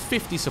himself with a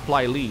 50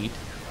 supply lead.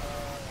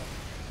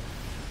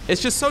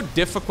 It's just so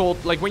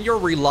difficult, like when you're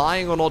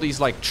relying on all these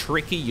like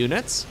tricky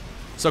units.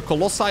 So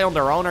Colossi on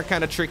their own are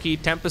kind of tricky.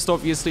 Tempest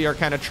obviously are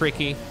kind of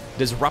tricky.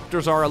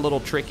 Disruptors are a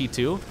little tricky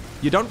too.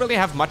 You don't really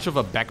have much of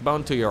a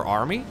backbone to your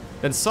army.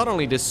 Then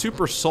suddenly this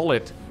super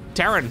solid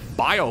Terran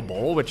Bio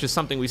Ball, which is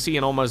something we see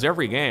in almost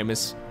every game,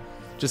 is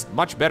just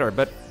much better.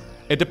 But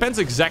it depends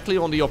exactly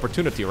on the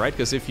opportunity, right?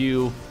 Because if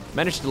you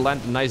manage to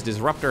land a nice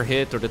disruptor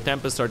hit or the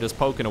Tempests are just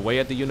poking away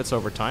at the units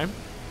over time,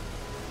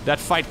 that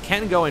fight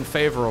can go in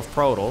favor of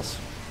Protoss.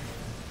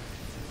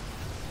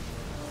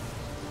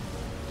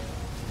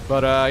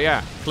 But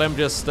yeah, Clem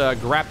just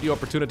grabbed the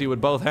opportunity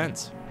with both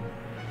hands.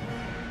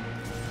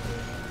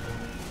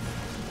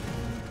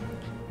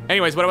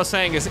 Anyways, what I was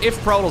saying is if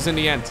Protoss in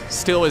the end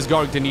still is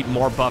going to need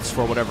more buffs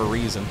for whatever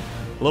reason,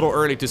 a little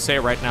early to say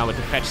right now with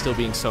the patch still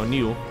being so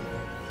new,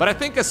 but I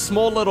think a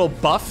small little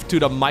buff to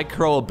the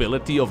micro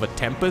ability of a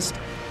Tempest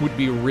would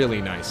be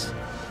really nice.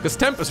 Because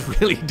Tempests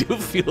really do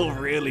feel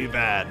really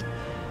bad.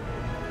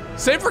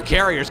 Same for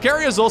Carriers.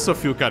 Carriers also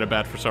feel kind of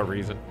bad for some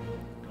reason.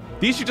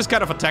 These you just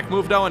kind of attack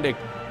move though and they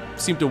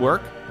seem to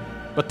work.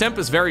 But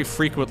Tempests very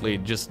frequently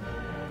just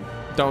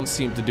don't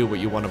seem to do what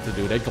you want them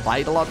to do. They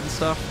glide a lot and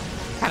stuff.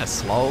 Kind of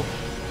slow.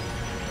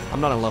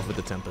 I'm not in love with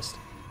the Tempest.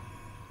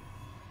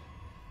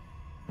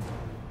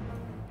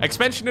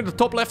 Expansion in the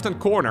top left-hand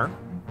corner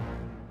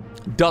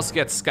does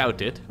get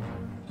scouted.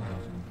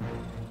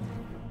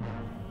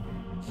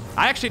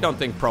 I actually don't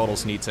think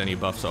Protoss needs any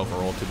buffs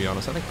overall, to be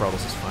honest. I think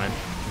Protoss is fine.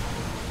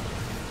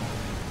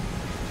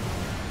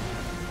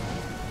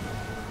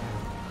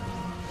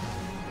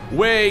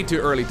 Way too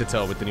early to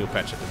tell with the new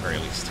patch at the very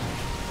least.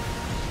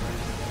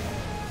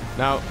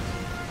 Now,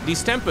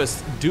 these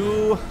Tempests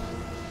do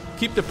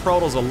keep the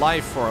Protoss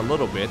alive for a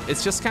little bit.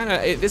 It's just kind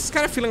of... This is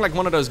kind of feeling like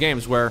one of those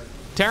games where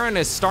Terran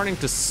is starting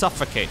to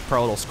suffocate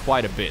Protoss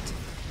quite a bit.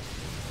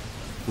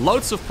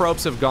 Loads of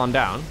probes have gone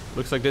down.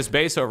 Looks like this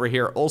base over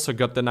here also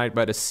got denied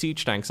by the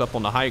siege tanks up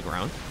on the high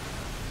ground.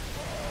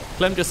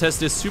 Clem just has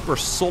this super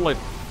solid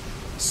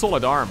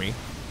army.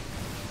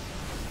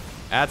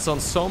 Adds on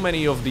so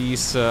many of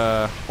these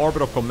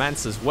orbital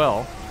commands as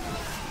well.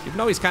 Even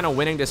though he's kind of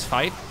winning this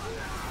fight.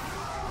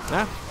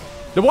 Yeah.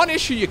 The one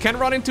issue you can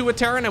run into with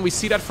Terran, and we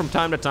see that from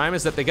time to time,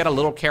 is that they get a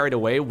little carried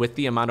away with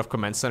the amount of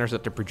command centers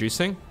that they're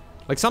producing.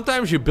 Like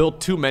sometimes you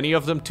build too many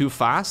of them too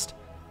fast.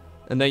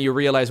 And then you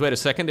realize, wait a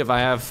second, if I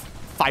have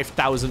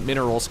 5,000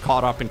 minerals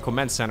caught up in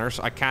command centers,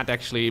 I can't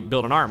actually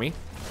build an army.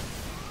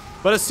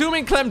 But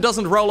assuming Clem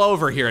doesn't roll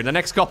over here in the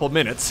next couple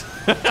minutes,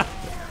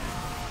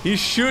 he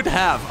should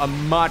have a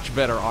much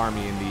better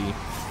army in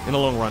the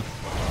long run.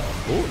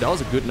 Oh, that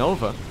was a good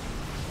Nova.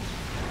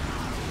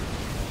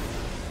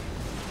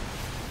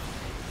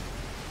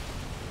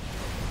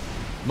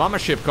 Mama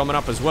ship coming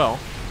up as well.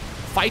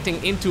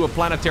 Fighting into a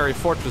planetary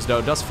fortress,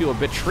 though, does feel a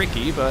bit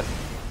tricky, but...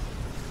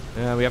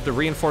 we have the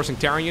reinforcing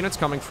Terran units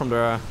coming from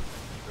the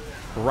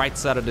right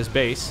side of this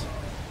base.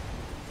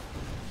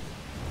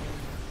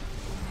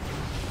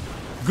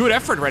 Good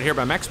effort right here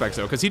by MaxPax,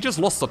 though, because he just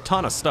lost a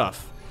ton of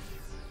stuff.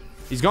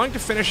 He's going to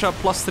finish up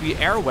 +3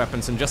 air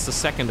weapons in just a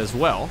second as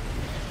well.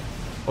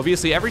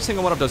 Obviously, every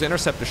single one of those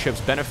interceptor ships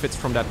benefits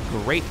from that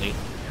greatly.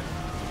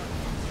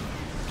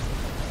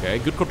 Okay,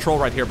 good control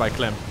right here by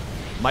Clem.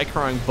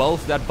 Microing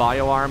both that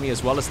bio army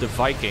as well as the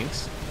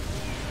Vikings.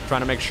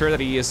 Trying to make sure that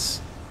he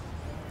is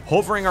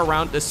hovering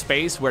around the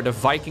space where the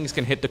Vikings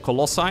can hit the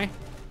Colossi.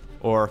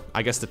 Or,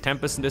 I guess, the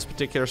Tempest in this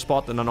particular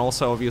spot. And then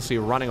also, obviously,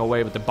 running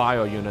away with the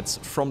bio units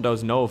from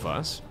those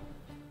Novas.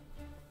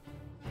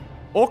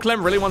 All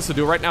Clem really wants to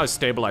do right now is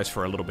stabilize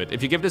for a little bit.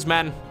 If you give this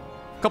man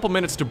a couple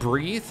minutes to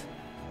breathe,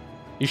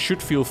 he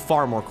should feel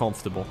far more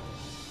comfortable.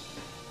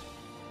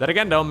 Then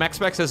again, though,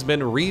 MaxPax has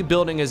been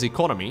rebuilding his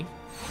economy.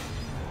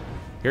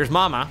 Here's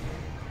Mama.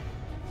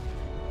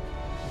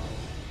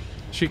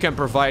 She can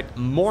provide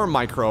more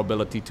micro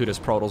ability to this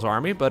Protoss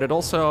army, but it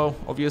also,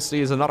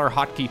 obviously, is another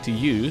hotkey to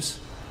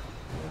use.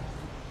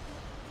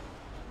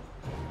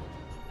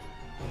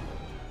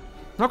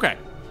 Okay.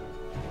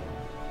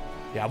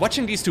 Yeah,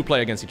 watching these two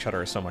play against each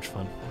other is so much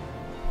fun.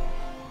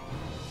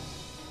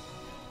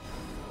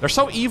 They're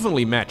so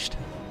evenly matched.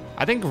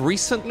 I think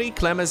recently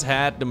Clem has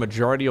had the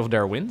majority of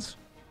their wins.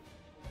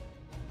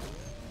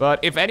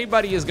 But if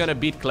anybody is gonna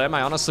beat Clem,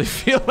 I honestly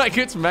feel like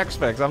it's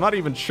MaxPax. I'm not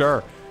even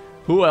sure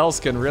who else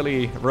can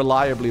really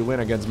reliably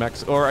win against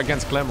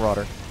against Clem,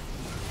 rather.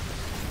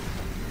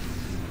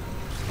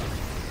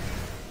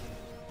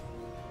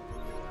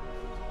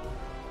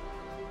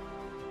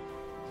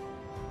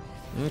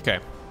 Okay.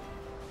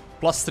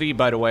 +3,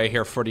 by the way,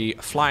 here for the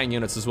flying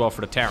units as well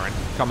for the Terran.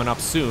 Coming up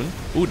soon.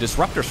 Ooh,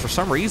 Disruptors for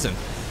some reason.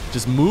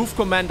 Just move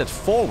commanded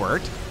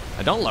forward.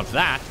 I don't love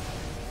that.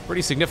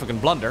 Pretty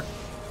significant blunder.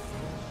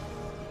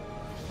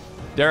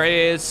 There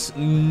is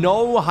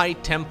no High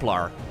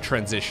Templar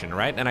transition,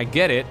 right? And I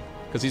get it,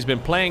 because he's been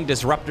playing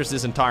Disruptors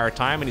this entire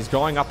time, and he's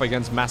going up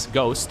against Mass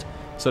Ghost.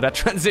 So that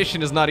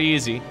transition is not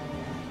easy.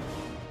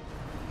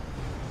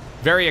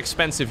 Very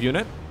expensive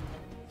unit.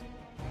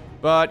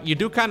 But you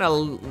do kind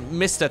of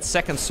miss that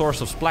second source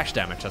of splash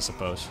damage, I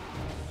suppose.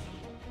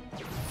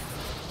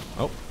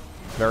 Oh,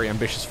 very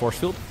ambitious force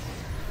field.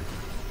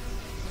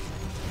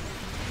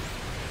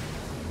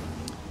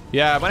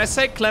 Yeah, when I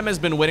say Clem has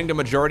been winning the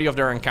majority of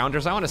their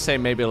encounters, I want to say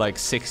maybe like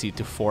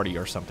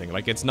 60-40 or something.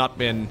 Like, it's not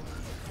been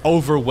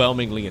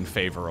overwhelmingly in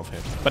favor of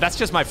him. But that's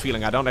just my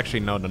feeling. I don't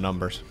actually know the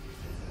numbers.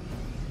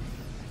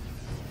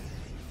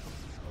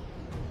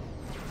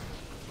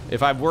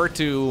 If I were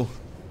to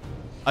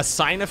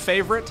assign a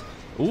favorite...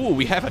 Ooh,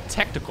 we have a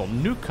tactical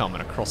nuke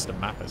coming across the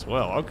map as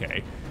well.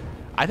 Okay.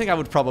 I think I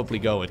would probably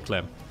go with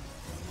Clem.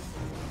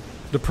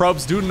 The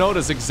probes do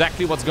notice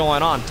exactly what's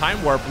going on.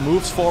 Time Warp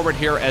moves forward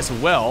here as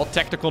well.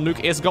 Tactical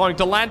nuke is going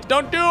to land.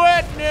 Don't do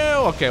it!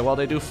 No! Okay, well,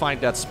 they do find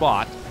that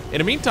spot. In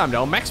the meantime,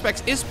 though,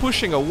 MaxPax is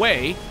pushing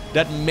away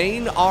that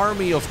main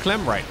army of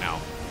Clem right now.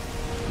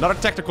 Another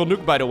tactical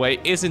nuke, by the way,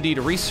 is indeed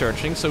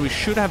researching, so we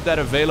should have that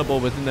available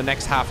within the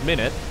next half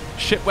minute.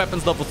 Ship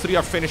weapons level 3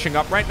 are finishing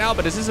up right now,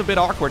 but this is a bit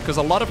awkward because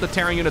a lot of the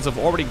Terran units have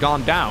already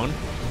gone down.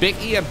 Big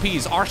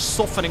EMPs are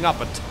softening up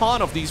a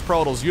ton of these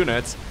Protoss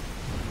units.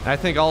 I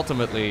think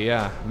ultimately,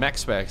 yeah,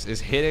 MaxPax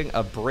is hitting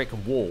a brick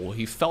wall.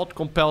 He felt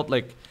compelled,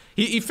 like,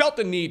 he felt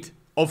the need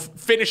of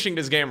finishing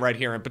this game right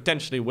here and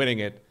potentially winning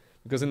it.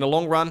 Because in the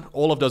long run,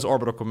 all of those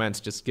orbital commands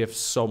just give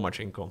so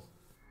much income.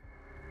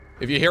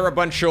 If you hear a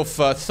bunch of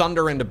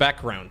thunder in the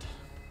background,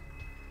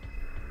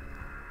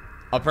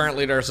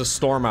 apparently there's a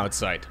storm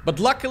outside. But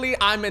luckily,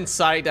 I'm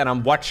inside and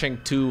I'm watching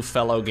two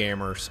fellow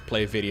gamers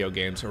play video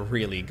games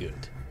really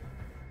good.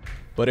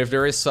 But if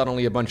there is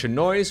suddenly a bunch of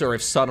noise, or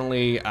if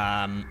suddenly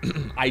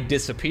I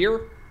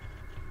disappear,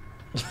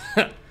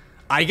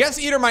 I guess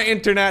either my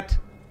internet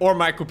or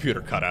my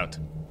computer cut out.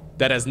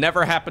 That has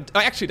never happened.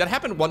 Actually, that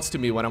happened once to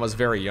me when I was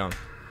very young.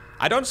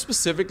 I don't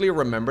specifically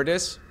remember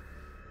this,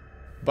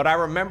 but I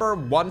remember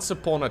once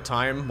upon a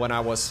time when I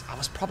was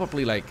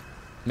probably like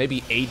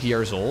maybe 8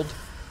 years old.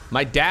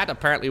 My dad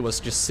apparently was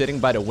just sitting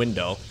by the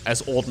window,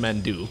 as old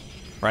men do,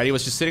 right? He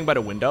was just sitting by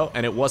the window,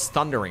 and it was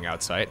thundering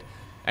outside.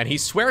 And he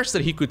swears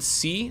that he could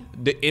see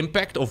the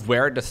impact of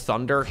where the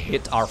thunder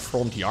hit our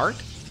front yard.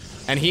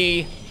 And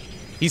he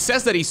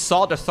says that he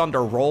saw the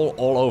thunder roll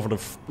all over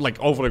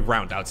the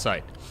ground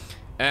outside.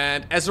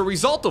 And as a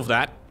result of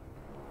that,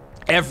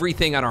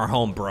 everything at our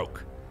home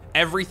broke.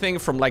 Everything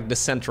from like the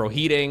central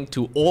heating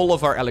to all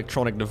of our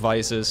electronic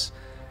devices.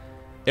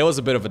 It was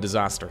a bit of a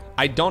disaster.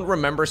 I don't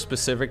remember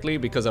specifically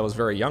because I was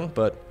very young,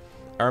 but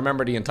I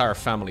remember the entire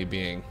family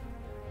being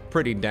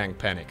pretty dang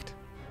panicked.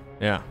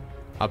 Yeah.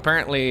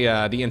 Apparently,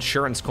 the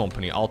insurance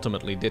company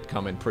ultimately did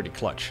come in pretty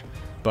clutch.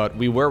 But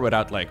we were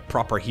without, like,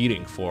 proper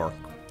heating for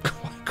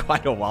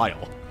quite a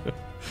while.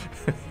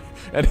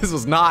 And this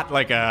was not,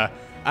 like, a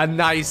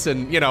nice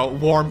and, you know,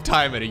 warm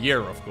time of the year,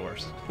 of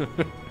course.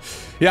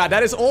 Yeah,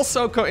 that is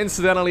also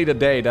coincidentally the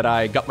day that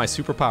I got my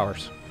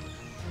superpowers.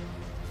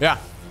 Yeah.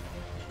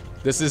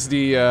 This is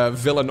the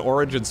villain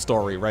origin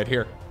story right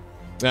here.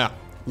 Yeah,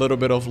 a little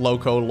bit of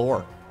Loco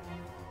lore.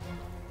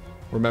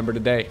 Remember the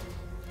day.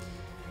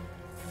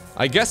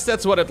 I guess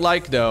that's what it's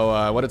like,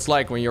 though. What it's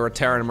like when you're a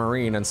Terran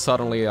Marine and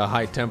suddenly a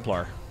High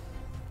Templar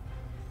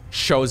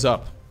shows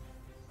up.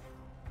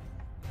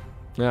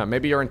 Yeah,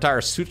 maybe your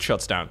entire suit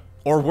shuts down.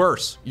 Or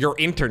worse, your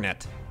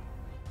internet.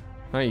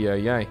 Ay,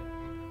 ay, ay.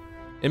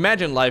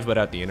 Imagine life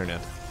without the internet.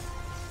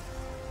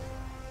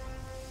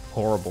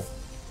 Horrible.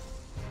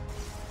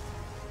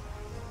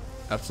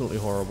 Absolutely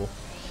horrible.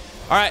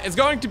 Alright, it's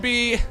going to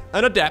be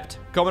an adept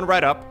coming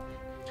right up.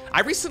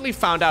 I recently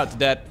found out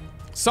that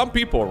some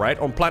people, right,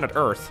 on planet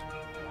Earth,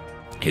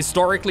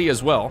 historically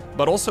as well,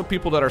 but also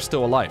people that are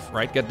still alive,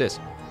 right? Get this.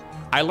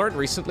 I learned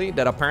recently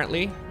that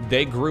apparently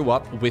they grew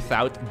up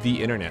without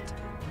the internet.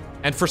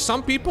 And for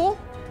some people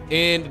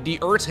in the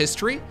Earth's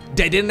history,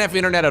 they didn't have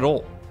internet at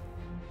all.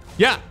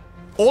 Yeah,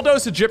 all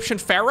those Egyptian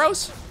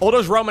pharaohs, all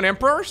those Roman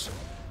emperors,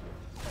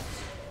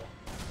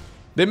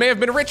 they may have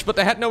been rich, but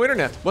they had no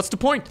internet. What's the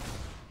point?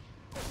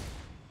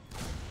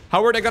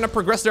 How are they gonna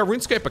progress their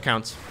RuneScape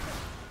accounts?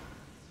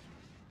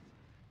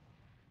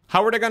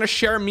 How are they gonna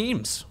share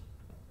memes?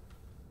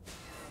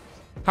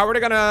 How are they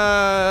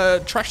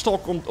gonna trash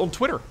talk on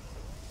Twitter?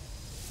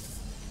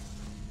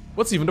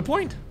 What's even the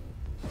point?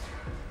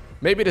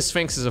 Maybe the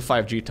Sphinx is a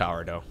 5G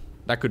tower, though.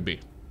 That could be.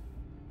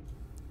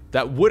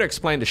 That would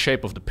explain the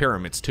shape of the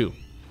pyramids, too.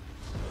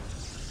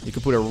 You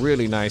could put a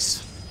really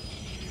nice...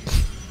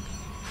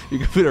 you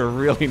could put a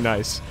really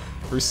nice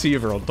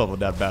receiver on top of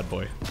that bad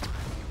boy.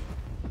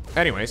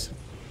 Anyways.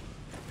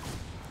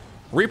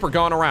 Reaper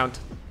going around.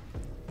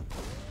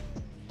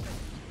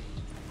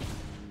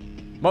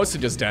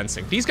 Mostly just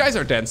dancing. These guys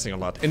are dancing a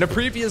lot. In the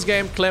previous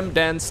game, Clem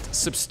danced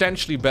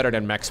substantially better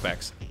than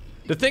MaxPax.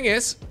 The thing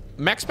is,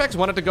 MaxPax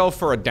wanted to go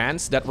for a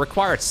dance that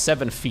required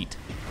 7 feet.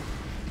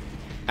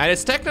 And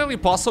it's technically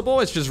possible,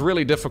 it's just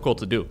really difficult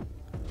to do.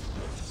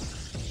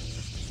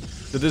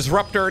 The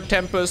Disruptor,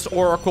 Tempest,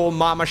 Oracle,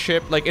 Mama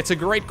Ship, like, it's a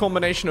great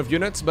combination of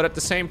units, but at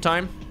the same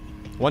time,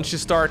 once you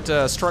start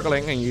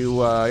struggling and you,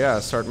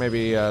 start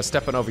maybe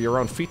stepping over your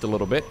own feet a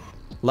little bit,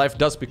 life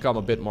does become a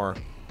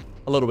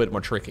little bit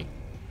more tricky.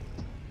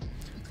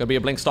 It's gonna be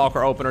a Blink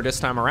Stalker opener this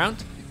time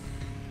around.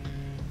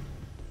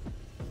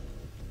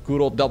 Good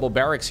old double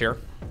barracks here.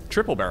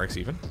 Triple barracks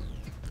even.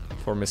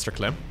 For Mr.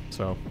 Clem.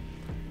 So,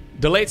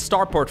 delayed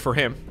starport for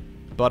him,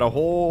 but a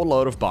whole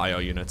load of bio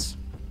units.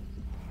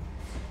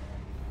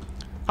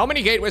 How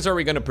many gateways are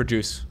we gonna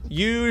produce?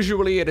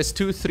 Usually it is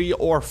 2, 3,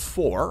 or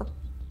 4.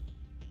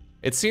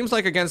 It seems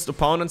like against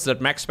opponents that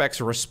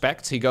MaxPax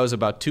respects, he goes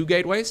about 2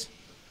 gateways.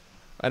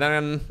 And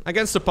then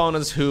against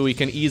opponents who he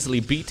can easily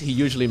beat, he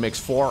usually makes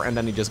 4 and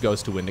then he just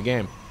goes to win the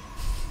game.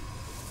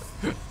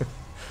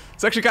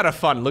 It's actually kind of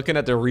fun looking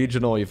at the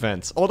regional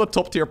events. All the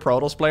top tier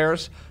Protoss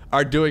players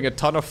are doing a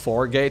ton of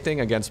 4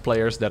 gating against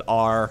players that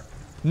are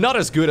not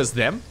as good as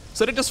them.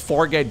 So they just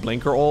 4 gate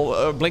Blink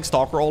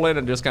Stalker all in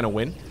and just kind of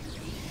win.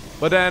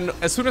 But then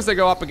as soon as they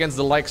go up against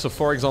the likes of,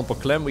 for example,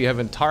 Clem, we have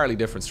entirely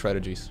different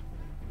strategies.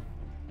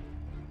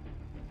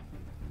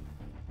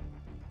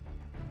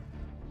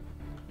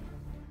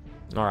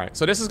 Alright,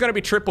 so this is going to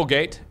be triple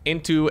gate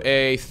into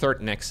a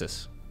 3rd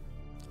nexus.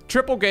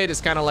 Triple gate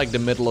is kind of like the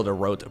middle of the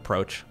road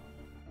approach.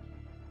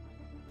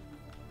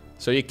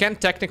 So you can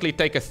technically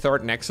take a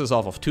 3rd nexus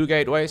off of 2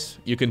 gateways.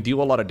 You can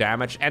deal a lot of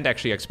damage and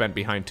actually expand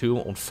behind 2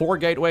 on 4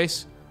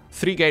 gateways.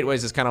 3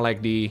 gateways is kind of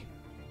like the...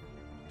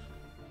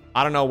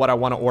 I don't know what I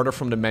want to order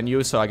from the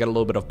menu, so I get a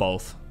little bit of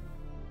both.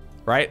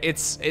 Right?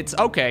 It's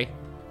okay.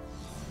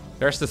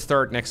 There's the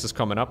 3rd nexus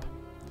coming up.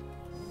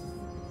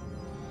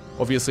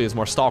 Obviously, it's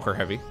more Stalker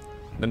heavy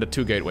than the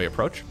 2 gateway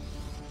approach.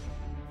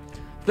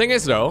 Thing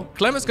is, though,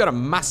 Clem has got a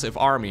massive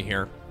army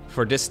here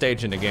for this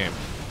stage in the game.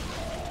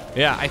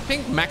 Yeah, I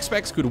think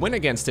MaxPax could win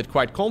against it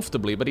quite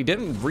comfortably, but he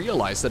didn't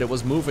realize that it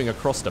was moving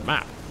across the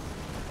map.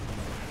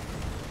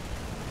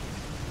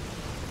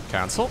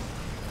 Cancel?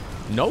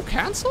 No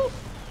cancel?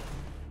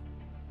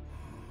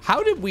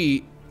 How did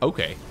we...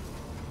 Okay.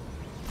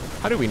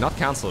 How did we not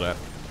cancel that?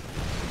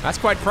 That's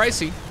quite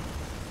pricey.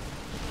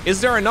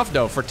 Is there enough,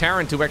 though, for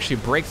Terran to actually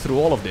break through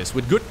all of this?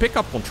 With good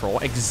pickup control,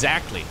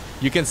 exactly.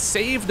 You can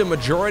save the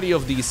majority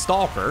of these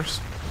Stalkers.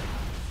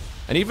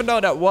 And even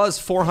though that was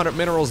 400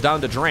 minerals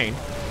down the drain,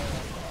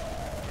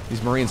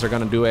 these Marines are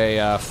going to do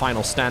a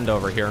final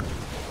standover here.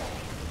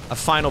 A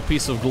final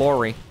piece of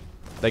glory.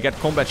 They get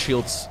combat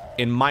shields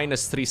in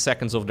 -3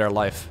 seconds of their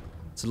life.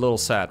 It's a little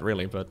sad,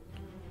 really, but...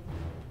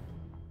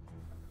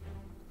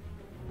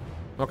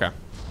 Okay.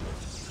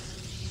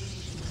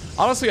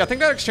 Honestly, I think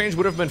that exchange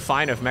would have been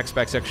fine if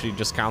MaxPax actually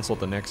just cancelled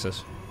the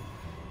Nexus.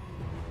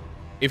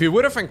 If he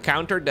would have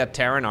encountered that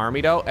Terran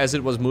army, though, as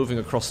it was moving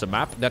across the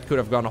map, that could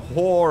have gone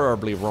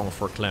horribly wrong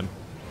for Clem.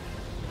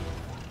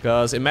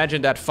 Because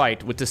imagine that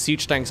fight with the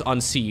siege tanks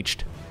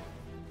unsieged.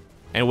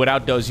 And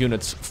without those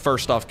units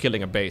first off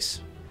killing a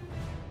base.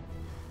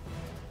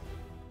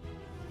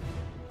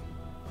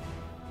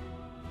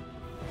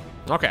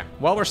 Okay,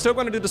 well, we're still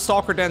going to do the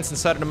Stalker Dance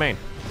inside of the main.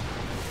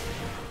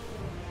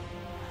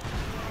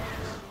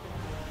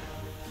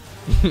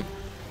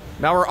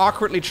 Now we're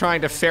awkwardly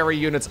trying to ferry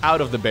units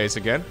out of the base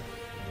again.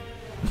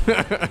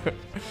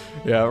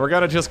 Yeah, we're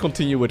gonna just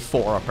continue with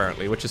 4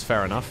 apparently, which is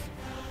fair enough.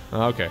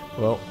 Okay,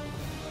 well,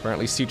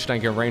 apparently Siege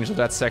Tank in range of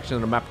that section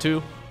of the map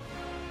too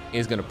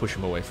is gonna push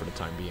him away for the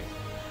time being.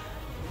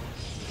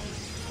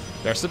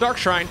 There's the Dark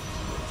Shrine.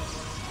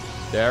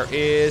 There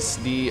is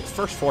the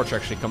first forge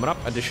actually coming up,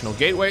 additional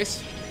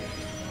gateways.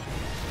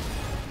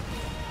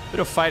 Bit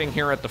of fighting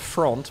here at the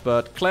front,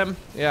 but Clem,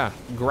 yeah,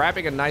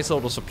 grabbing a nice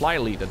little supply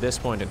lead at this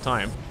point in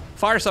time.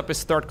 Fires up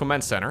his 3rd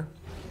command center.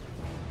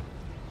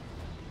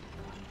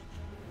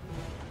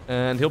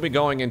 And he'll be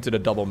going into the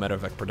double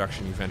medevac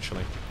production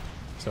eventually.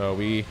 So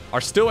we are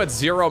still at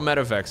 0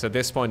 medevacs at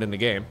this point in the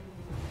game.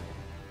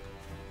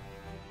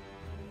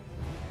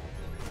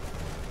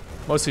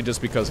 Mostly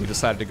just because he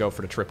decided to go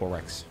for the triple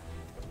Rex.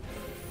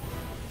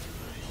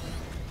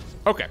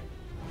 Okay.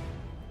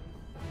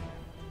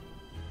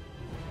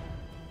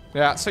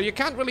 Yeah, so you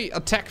can't really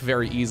attack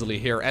very easily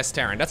here as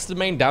Terran. That's the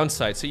main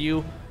downside. So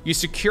you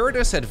secure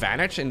this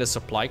advantage in the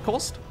supply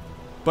cost,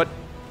 but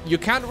you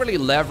can't really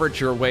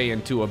leverage your way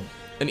into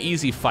an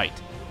easy fight.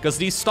 Because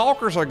these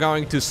Stalkers are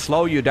going to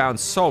slow you down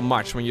so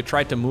much when you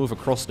try to move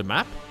across the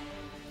map.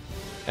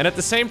 And at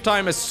the same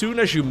time, as soon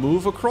as you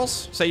move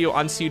across, say you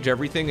unsiege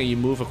everything and you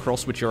move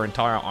across with your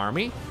entire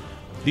army,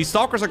 these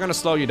Stalkers are going to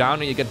slow you down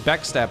and you get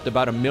backstabbed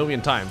about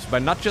 1,000,000 times by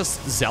not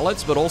just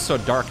Zealots, but also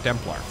Dark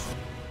Templar.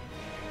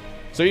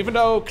 So even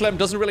though Clem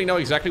doesn't really know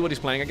exactly what he's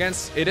playing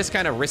against, it is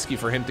kind of risky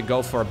for him to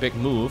go for a big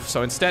move.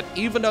 So instead,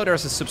 even though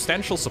there's a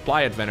substantial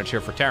supply advantage here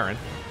for Terran,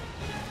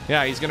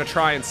 yeah, he's going to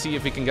try and see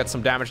if he can get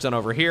some damage done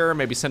over here,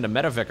 maybe send a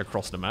medevac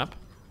across the map.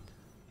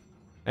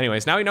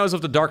 Anyways, now he knows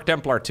of the Dark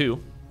Templar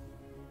too.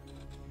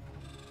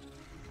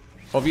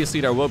 Obviously,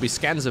 there will be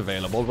scans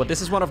available, but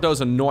this is one of those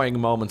annoying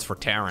moments for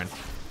Terran,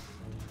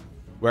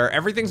 where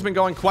everything's been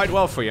going quite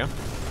well for you.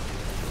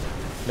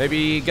 Maybe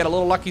you get a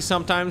little lucky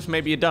sometimes,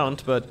 maybe you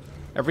don't, but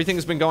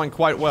everything's been going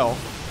quite well.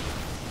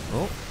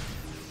 Oh,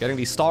 getting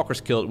these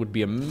Stalkers killed would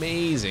be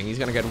amazing. He's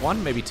gonna get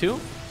 1, maybe 2.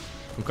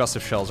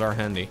 Concussive shells are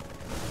handy.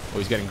 Oh,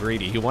 he's getting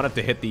greedy. He wanted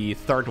to hit the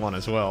 3rd one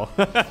as well.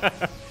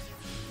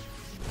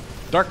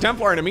 Dark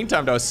Templar, in the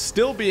meantime, though, is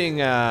still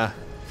being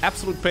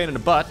absolute pain in the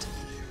butt.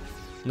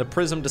 And the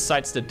Prism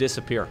decides to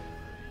disappear.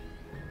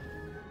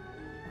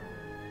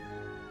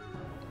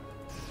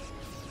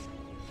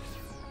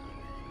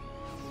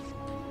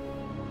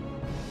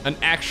 An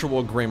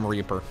actual Grim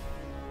Reaper.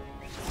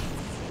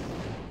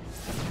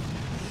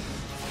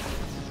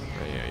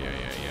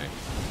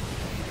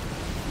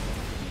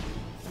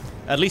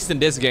 At least in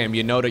this game,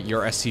 you know that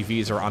your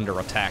SCVs are under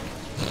attack.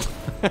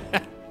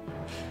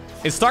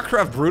 In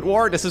StarCraft Brood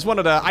War, this is one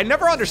of the... I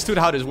never understood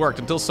how this worked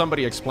until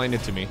somebody explained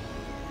it to me.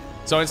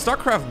 So in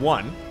StarCraft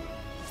 1,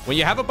 when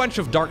you have a bunch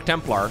of Dark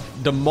Templar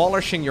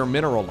demolishing your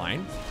mineral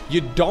line,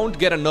 you don't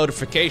get a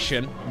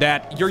notification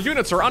that your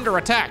units are under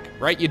attack,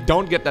 right? You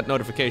don't get that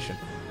notification.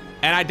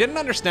 And I didn't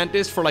understand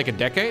this for like a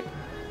decade.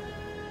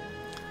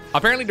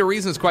 Apparently the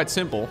reason is quite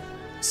simple.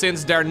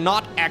 Since they're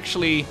not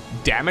actually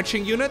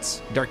damaging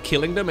units, they're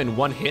killing them in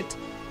 1 hit,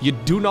 you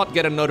do not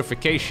get a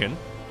notification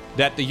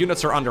that the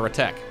units are under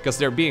attack, because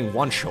they're being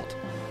one-shot,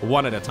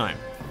 1 at a time.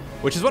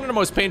 Which is one of the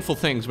most painful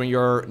things when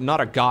you're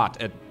not a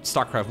god at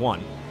StarCraft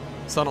 1.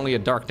 Suddenly a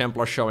Dark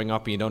Templar showing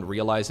up and you don't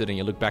realize it and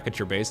you look back at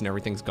your base and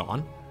everything's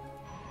gone.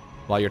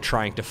 While you're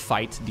trying to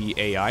fight the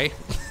AI.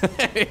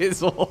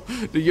 It's all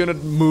the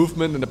unit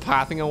movement and the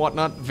pathing and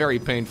whatnot, very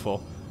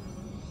painful.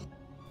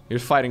 You're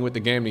fighting with the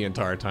game the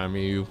entire time.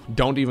 You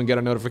don't even get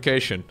a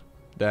notification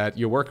that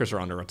your workers are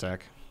under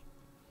attack.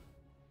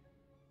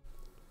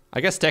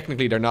 I guess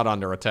technically they're not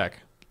under attack.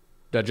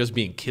 They're just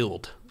being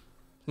killed.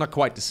 Not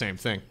quite the same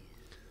thing.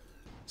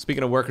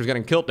 Speaking of workers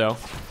getting killed though,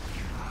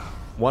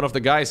 one of the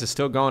guys is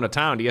still going to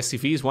town. The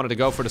SCVs wanted to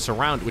go for the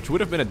surround, which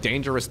would have been a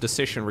dangerous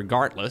decision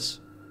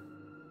regardless.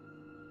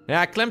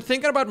 Yeah, Clem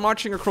thinking about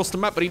marching across the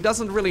map, but he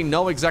doesn't really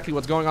know exactly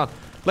what's going on.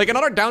 Like,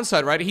 another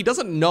downside, right? He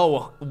doesn't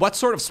know what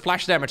sort of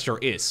splash damage there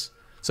is.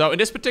 So, in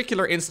this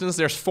particular instance,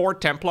 there's 4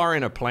 Templar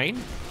in a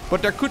plane.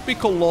 But there could be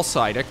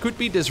Colossi, there could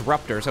be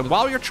Disruptors. And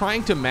while you're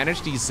trying to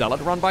manage these Zealot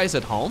run-bys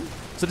at home...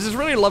 So this is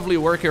really lovely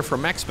work here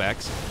from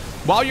MaxPax.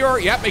 While you're...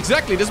 Yep,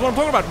 exactly, this is what I'm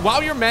talking about.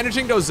 While you're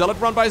managing those Zealot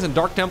run-bys and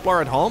Dark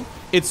Templar at home,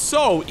 it's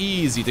so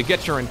easy to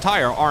get your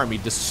entire army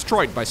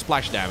destroyed by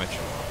splash damage.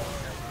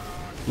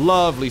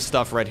 Lovely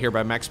stuff right here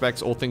by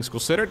MaxPax, all things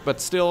considered, but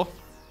still...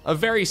 a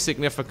very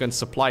significant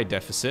supply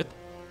deficit.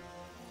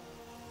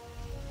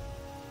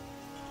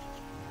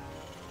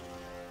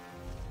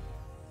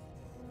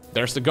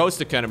 There's the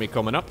Ghost Academy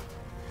coming up.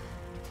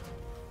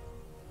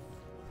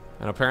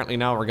 And apparently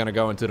now we're gonna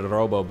go into the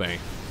Robo Bay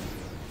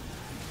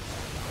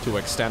to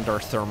extend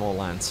our thermal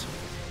lance.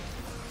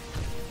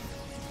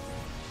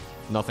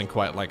 Nothing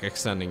quite like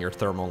extending your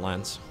thermal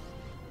lance.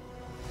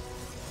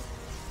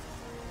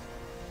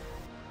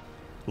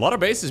 A lot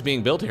of bases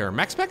being built here.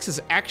 MaxPax has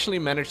actually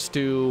managed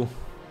to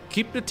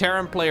keep the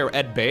Terran player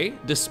at bay,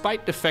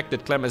 despite the fact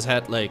that Clem has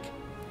had, like,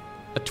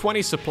 a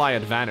 20 supply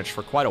advantage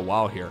for quite a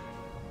while here.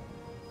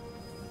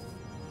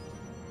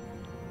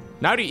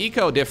 Now the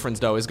eco difference,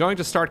 though, is going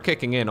to start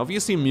kicking in.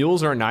 Obviously,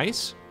 mules are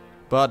nice,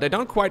 but they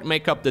don't quite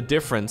make up the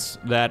difference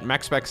that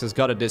MaxPax has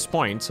got at this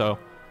point, so...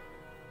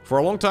 For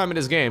a long time in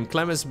this game,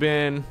 Clem has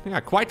been, yeah,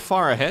 quite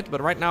far ahead,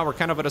 but right now we're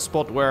kind of at a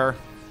spot where...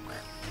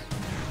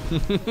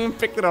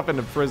 Picked it up in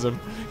the prism.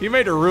 He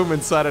made a room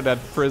inside of that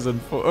prism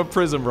for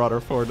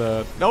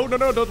the... No,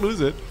 don't lose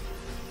it.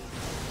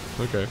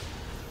 Okay.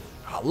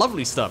 Oh,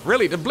 lovely stuff.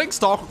 Really, the Blink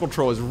Stalker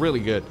control is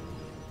really good.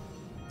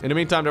 In the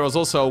meantime, there was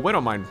also a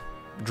Widowmine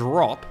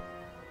drop.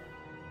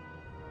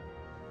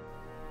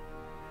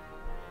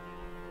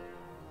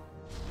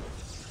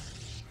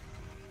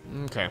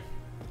 Okay.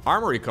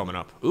 Armory coming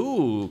up.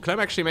 Ooh, Clem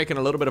actually making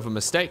a little bit of a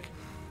mistake.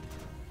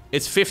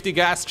 It's 50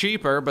 gas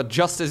cheaper, but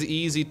just as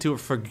easy to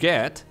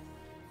forget.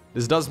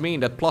 This does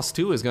mean that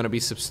 +2 is going to be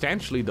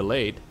substantially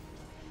delayed.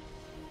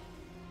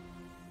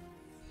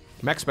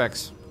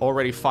 MaxPax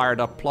already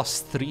fired up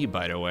 +3,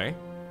 by the way.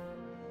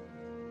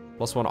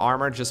 +1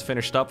 armor just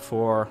finished up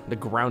for the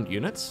ground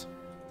units.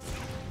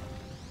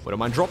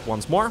 Widowmine drop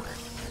once more.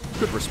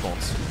 Good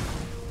response.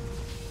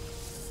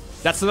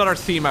 That's another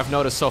theme I've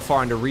noticed so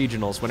far in the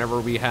regionals. Whenever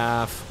we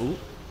have... Ooh.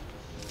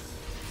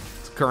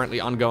 It's a currently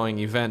ongoing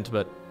event,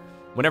 but...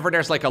 Whenever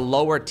there's like a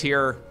lower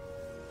tier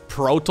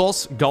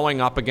Protoss going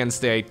up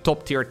against a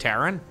top tier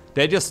Terran,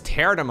 they just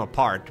tear them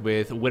apart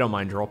with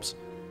Widowmine drops.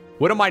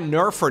 Widowmine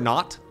nerf or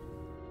not.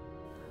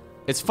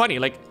 It's funny,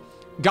 like,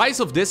 guys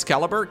of this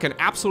caliber can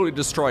absolutely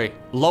destroy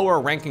lower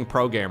ranking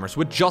pro gamers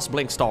with just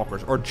Blink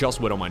Stalkers or just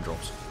Widowmine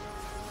drops.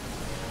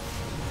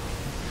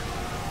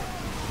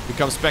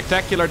 Becomes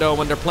spectacular though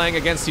when they're playing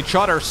against each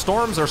other.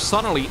 Storms are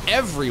suddenly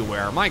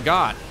everywhere, my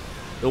god.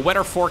 The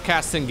weather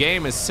forecasting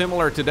game is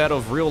similar to that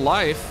of real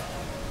life.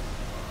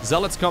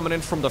 Zealots coming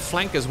in from the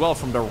flank as well,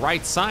 from the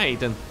right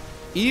side. And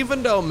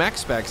even though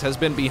MaxPax has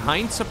been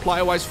behind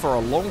supply-wise for a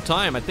long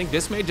time, I think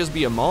this may just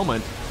be a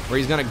moment where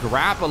he's going to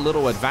grab a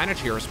little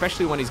advantage here,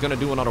 especially when he's going to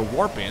do another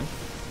warp in.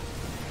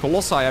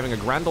 Colossi having a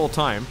grand old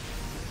time.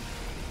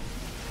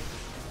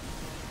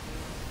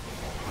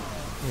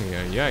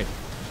 Yay.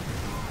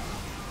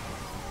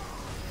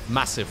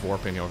 Massive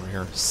warp in over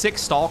here.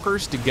 6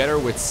 Stalkers together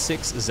with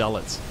 6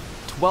 Zealots.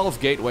 12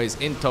 gateways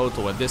in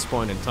total at this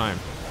point in time.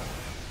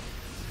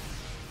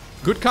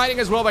 Good kiting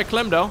as well by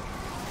Clem, though.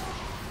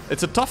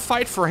 It's a tough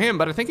fight for him,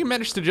 but I think he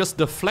managed to just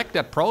deflect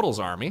that Protoss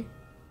army.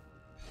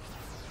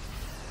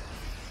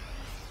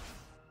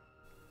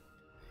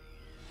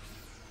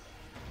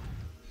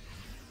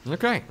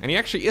 Okay, and he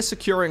actually is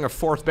securing a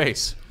 4th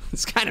base.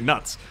 It's kind of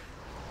nuts.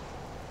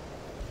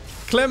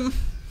 Clem,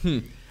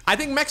 I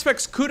think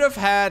MaxPax could have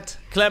had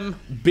Clem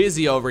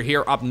busy over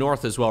here up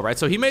north as well, right?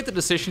 So he made the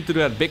decision to do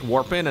that big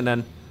warp in and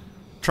then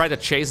try to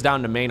chase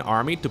down the main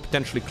army to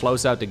potentially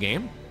close out the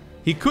game.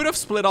 He could have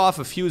split off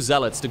a few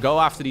Zealots to go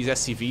after these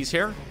SCVs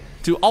here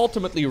to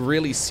ultimately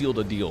really seal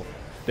the deal.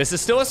 This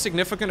is still a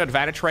significant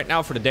advantage right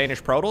now for the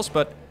Danish Protoss,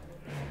 but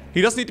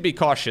he does need to be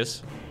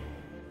cautious.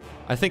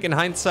 I think in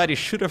hindsight, he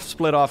should have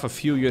split off a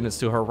few units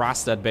to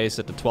harass that base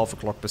at the 12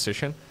 o'clock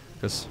position,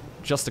 because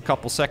just a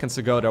couple seconds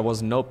ago, there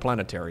was no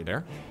planetary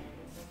there.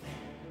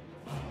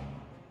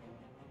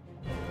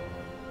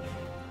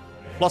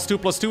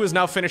 +2/+2 is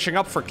now finishing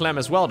up for Clem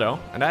as well, though,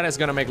 and that is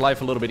going to make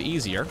life a little bit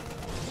easier.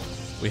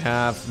 We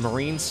have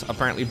Marines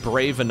apparently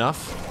brave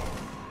enough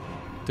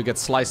to get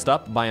sliced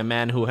up by a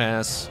man who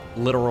has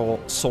literal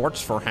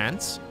swords for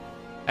hands.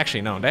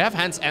 Actually, no, they have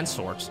hands and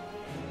swords.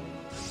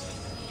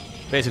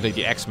 Basically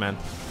the X-Men.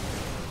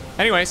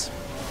 Anyways,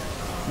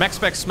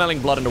 MaxPax smelling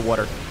blood in the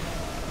water.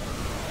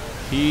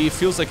 He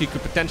feels like he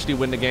could potentially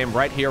win the game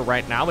right here,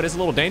 right now. It is a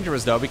little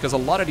dangerous, though, because a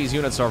lot of these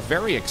units are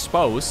very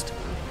exposed.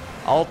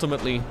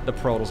 Ultimately, the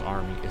Protoss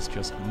army is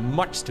just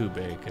much too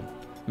big. And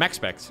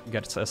MaxPax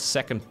gets a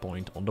 2nd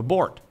point on the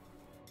board.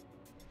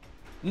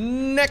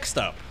 Next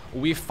up,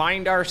 we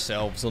find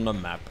ourselves on the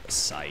map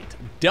site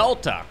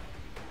Delta.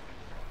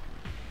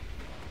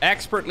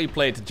 Expertly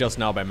played just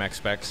now by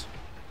MaxPax.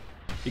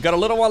 He got a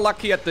little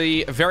unlucky at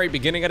the very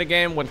beginning of the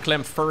game when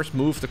Clem first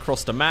moved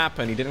across the map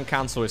and he didn't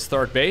cancel his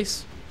 3rd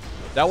base.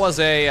 That was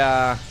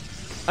an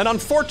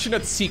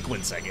unfortunate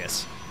sequence, I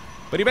guess.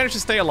 But he managed to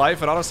stay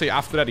alive, and honestly,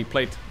 after that, he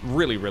played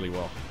really, really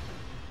well.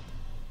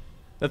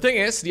 The thing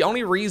is, the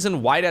only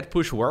reason why that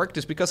push worked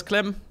is because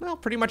Clem, well,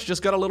 pretty much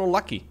just got a little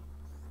lucky.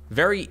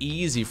 Very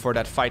easy for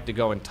that fight to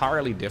go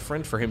entirely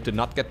different, for him to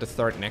not get the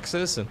 3rd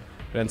Nexus, and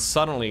then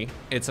suddenly,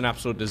 it's an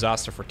absolute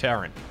disaster for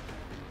Terran.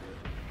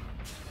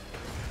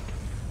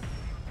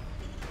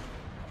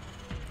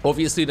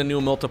 Obviously, the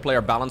new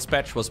multiplayer balance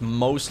patch was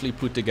mostly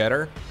put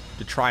together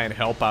to try and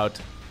help out,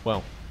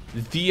 well,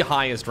 the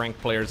highest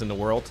ranked players in the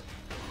world.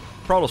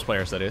 Protoss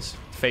players, that is.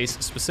 Face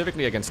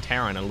specifically against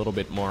Terran a little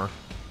bit more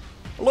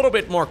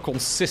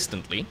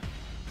consistently.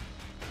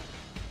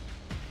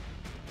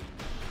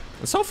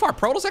 And so far,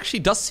 Protoss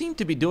actually does seem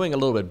to be doing a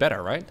little bit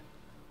better, right?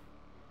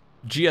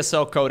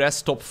 GSL Code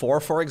S top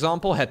 4, for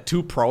example, had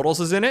 2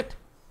 Protosses in it.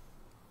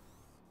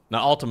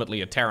 Now,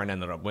 ultimately, a Terran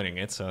ended up winning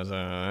it, so it's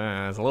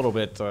a little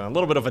bit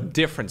of a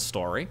different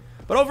story.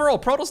 But overall,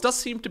 Protoss does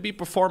seem to be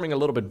performing a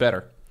little bit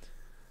better.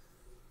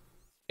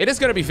 It is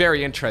going to be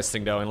very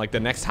interesting, though, in like the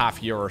next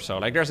half year or so.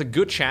 Like, there's a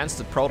good chance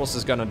that Protoss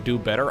is going to do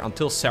better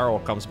until Cyril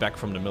comes back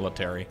from the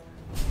military.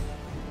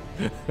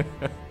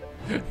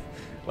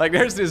 Like,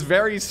 there's this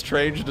very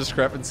strange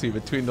discrepancy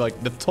between,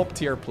 like, the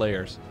top-tier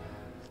players.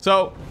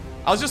 So,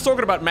 I was just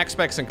talking about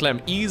MaxPax and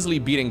Clem easily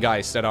beating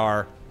guys that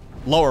are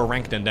lower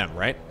ranked than them,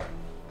 right?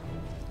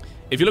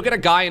 If you look at a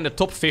guy in the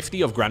top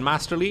 50 of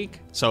Grandmaster League,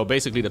 so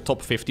basically the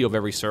top 50 of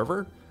every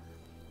server,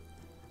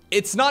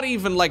 it's not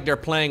even like they're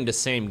playing the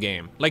same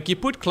game. Like, you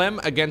put Clem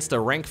against a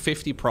rank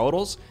 50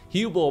 Protoss,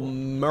 he will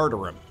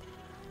murder him.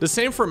 The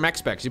same for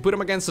MaxPax. You put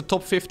him against a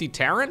top 50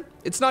 Terran,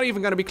 it's not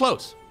even going to be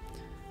close.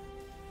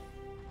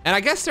 And I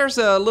guess there's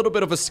a little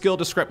bit of a skill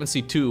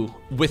discrepancy too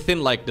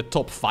within like the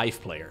top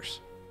 5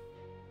 players.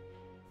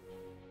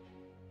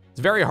 It's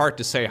very hard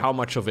to say how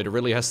much of it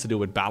really has to do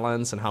with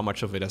balance and how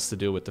much of it has to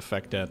do with the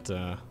fact that,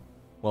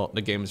 well,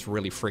 the game is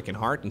really freaking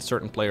hard and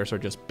certain players are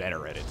just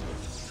better at it.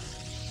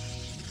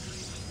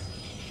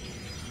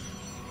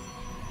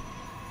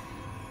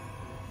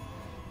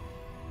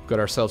 Got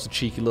ourselves a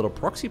cheeky little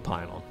proxy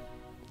pylon.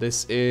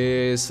 This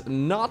is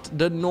not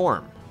the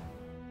norm.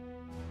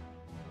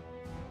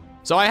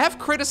 So I have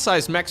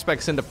criticized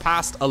MaxPax in the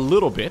past a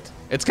little bit.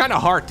 It's kind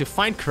of hard to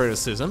find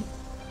criticism,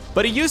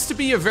 but he used to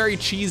be a very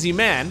cheesy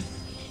man.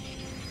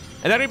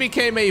 And then he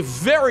became a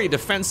very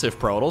defensive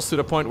Protoss to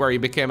the point where he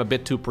became a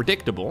bit too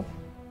predictable.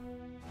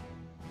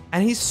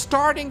 And he's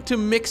starting to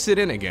mix it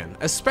in again,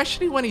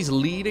 especially when he's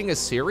leading a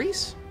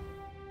series.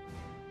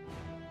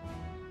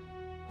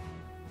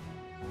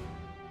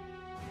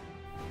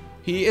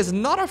 He is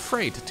not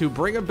afraid to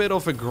bring a bit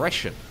of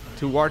aggression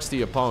towards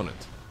the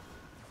opponent.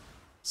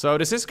 So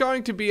this is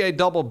going to be a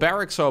double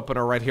barracks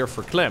opener right here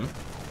for Clem.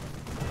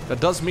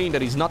 That does mean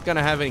that he's not going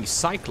to have any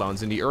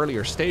Cyclones in the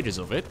earlier stages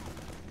of it.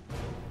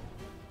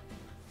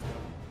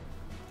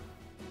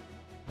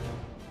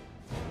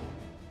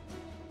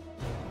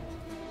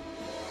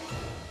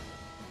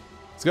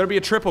 It's going to be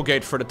a triple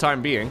gate for the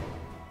time being.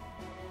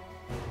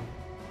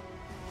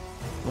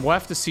 We'll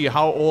have to see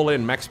how all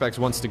in MaxPax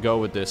wants to go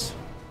with this.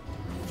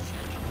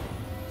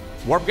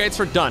 Warp gates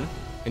are done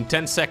in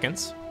 10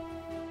 seconds.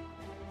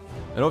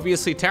 And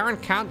obviously, Terran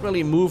can't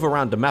really move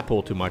around the map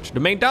all too much. The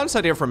main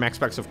downside here for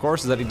MaxPax, of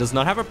course, is that he does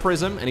not have a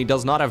Prism and he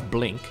does not have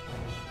Blink.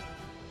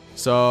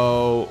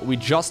 So we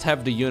just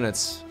have the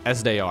units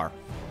as they are.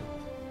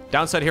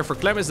 Downside here for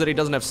Clem is that he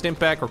doesn't have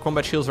Stimpak or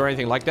Combat Shields or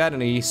anything like that,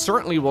 and he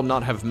certainly will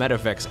not have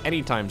Medevacs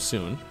anytime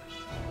soon.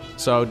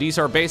 So these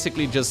are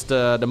basically just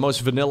the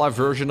most vanilla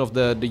version of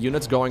the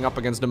units going up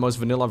against the most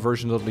vanilla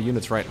version of the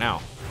units right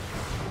now.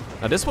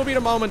 Now this will be the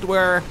moment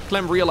where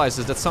Clem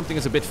realizes that something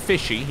is a bit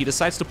fishy. He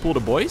decides to pull the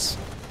boys,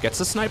 gets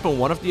a snipe on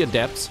one of the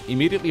adepts,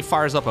 immediately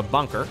fires up a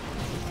bunker.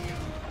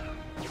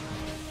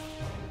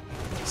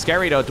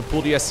 Scary though to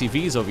pull the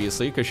SCVs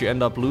obviously, because you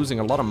end up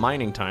losing a lot of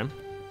mining time.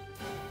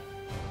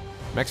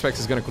 MaxPax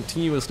is going to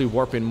continuously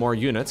warp in more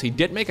units. He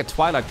did make a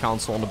Twilight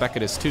Council on the back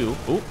of this too.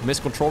 Ooh,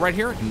 miscontrol right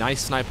here.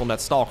 Nice snipe on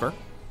that Stalker.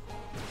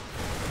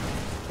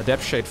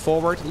 Adept shade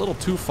forward, a little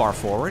too far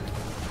forward.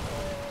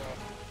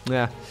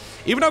 Yeah.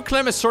 Even though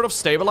Clem is sort of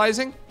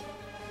stabilizing,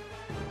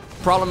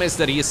 problem is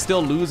that he is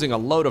still losing a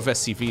load of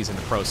SCVs in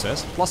the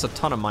process, plus a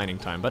ton of mining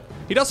time, but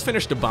he does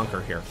finish the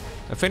bunker here.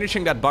 And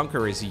finishing that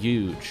bunker is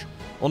huge.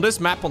 On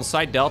this map on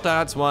Side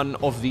Delta, it's one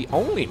of the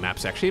only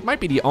maps, actually, it might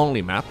be the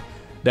only map,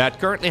 that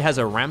currently has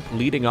a ramp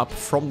leading up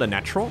from the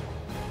natural,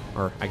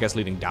 or I guess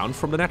leading down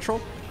from the natural.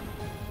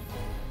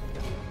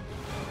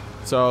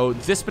 So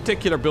this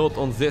particular build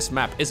on this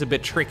map is a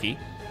bit tricky,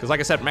 because like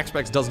I said,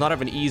 MaxPax does not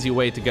have an easy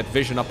way to get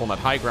vision up on that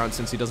high ground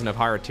since he doesn't have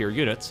higher tier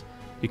units.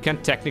 You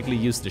can technically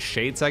use the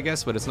shades, I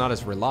guess, but it's not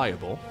as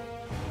reliable.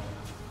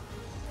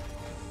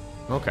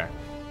 Okay.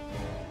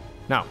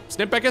 Now,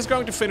 Stimpak is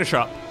going to finish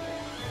up.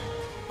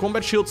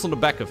 Combat shields on the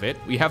back of it.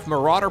 We have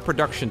Marauder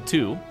production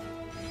too.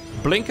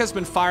 Blink has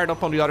been fired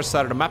up on the other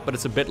side of the map, but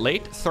it's a bit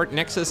late. Third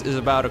Nexus is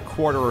about a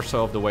quarter or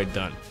so of the way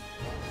done.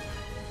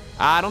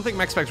 I don't think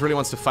MaxPax really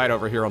wants to fight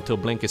over here until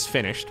Blink is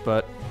finished,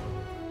 but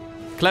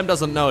Clem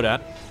doesn't know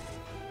that.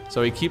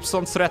 So he keeps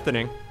on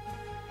threatening.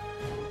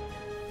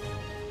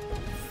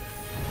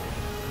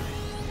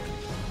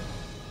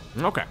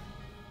 Okay.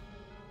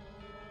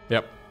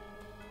 Yep.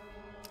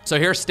 So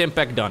here's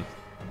Stimpak done.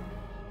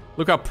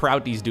 Look how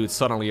proud these dudes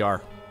suddenly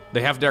are.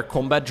 They have their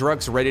combat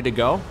drugs ready to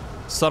go.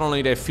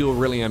 Suddenly they feel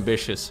really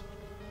ambitious.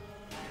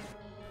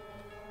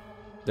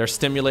 Their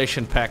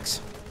stimulation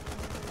packs.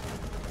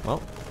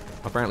 Well,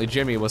 apparently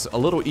Jimmy was a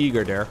little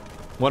eager there.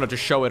 Wanted to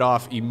show it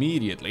off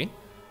immediately.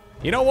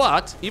 You know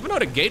what? Even though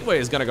the gateway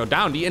is gonna go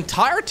down, the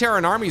entire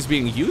Terran army is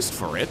being used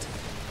for it.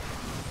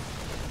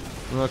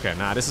 Okay,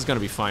 nah, this is gonna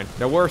be fine.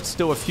 There were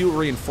still a few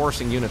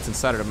reinforcing units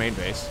inside of the main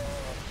base.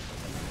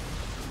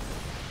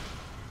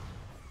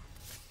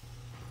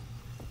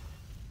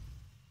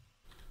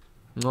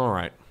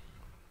 Alright.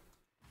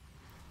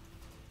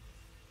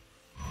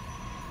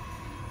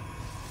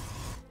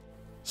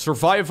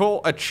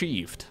 Survival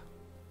achieved.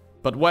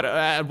 But what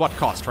at what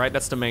cost, right?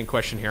 That's the main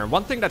question here. And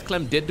one thing that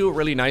Clem did do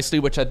really nicely,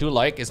 which I do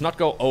like, is not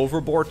go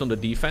overboard on the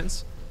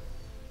defense.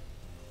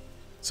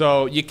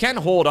 So you can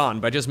hold on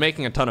by just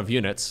making a ton of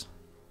units.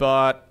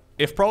 But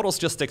if Protoss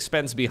just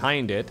expands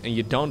behind it and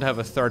you don't have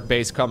a third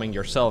base coming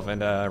yourself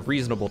in a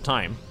reasonable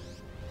time,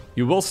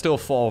 you will still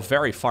fall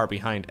very far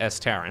behind as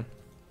Terran.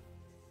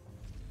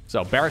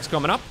 So barracks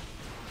coming up.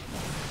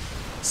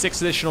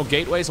 6 additional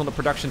gateways on the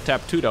production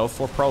tab too, though,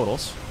 for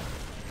Protoss.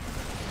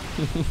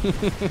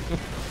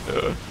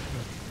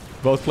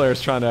 Both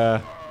players trying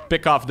to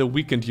pick off the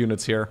weakened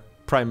units here,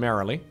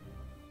 primarily.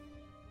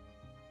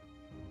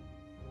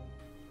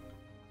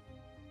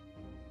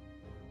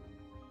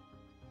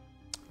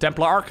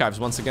 Templar Archives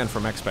once again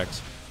from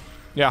MaxPax's.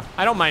 Yeah,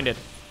 I don't mind it.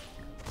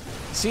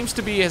 Seems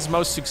to be his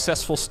most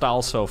successful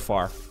style so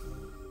far.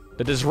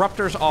 The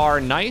disruptors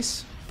are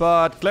nice,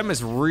 but Clem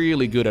is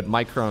really good at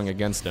microing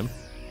against them.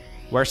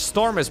 Where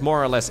Storm is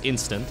more or less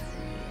instant.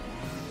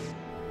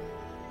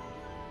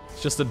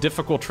 It's just a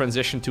difficult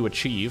transition to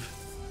achieve.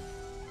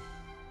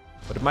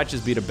 But it might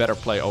just be the better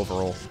play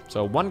overall.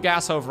 So 1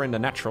 gas over in the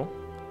natural.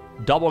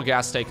 Double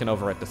gas taken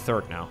over at the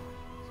 3rd now.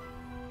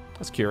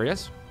 That's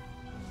curious.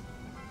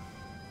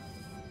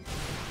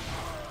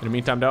 In the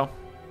meantime, though,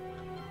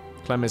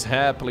 Clem is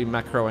happily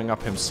macroing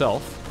up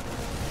himself.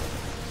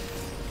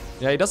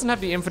 Yeah, he doesn't have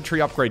the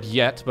infantry upgrade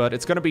yet, but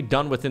it's going to be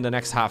done within the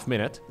next half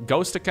minute.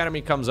 Ghost Academy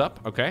comes up.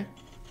 Okay.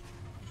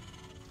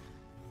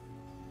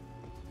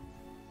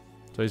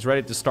 So he's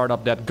ready to start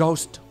up that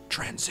Ghost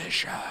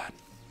Transition.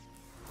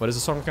 What is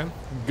the song again?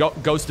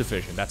 Ghost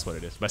Division, that's what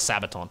it is, by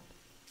Sabaton.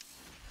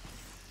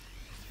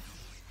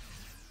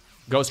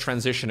 Ghost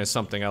Transition is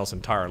something else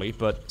entirely,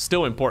 but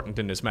still important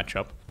in this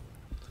matchup.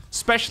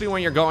 Especially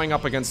when you're going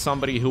up against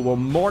somebody who will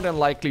more than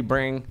likely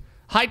bring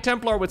High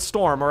Templar with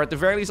Storm, or at the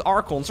very least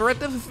Archons, or at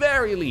the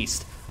very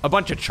least a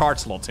bunch of chart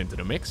slots into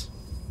the mix.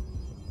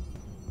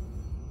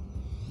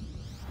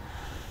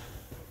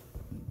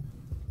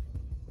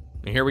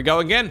 And here we go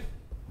again.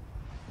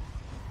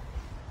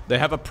 They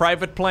have a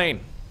private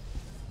plane.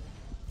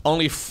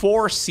 Only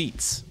 4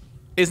 seats.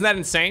 Isn't that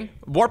insane?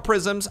 War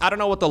Prisms, I don't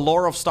know what the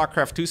lore of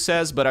StarCraft 2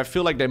 says, but I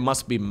feel like they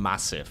must be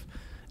massive.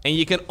 And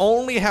you can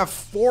only have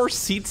 4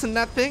 seats in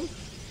that thing?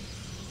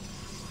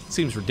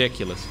 Seems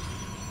ridiculous.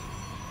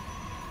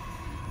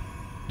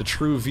 The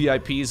true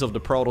VIPs of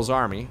the Protoss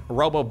army.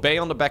 Robo Bay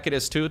on the back of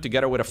this too,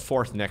 together with a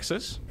 4th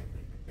Nexus.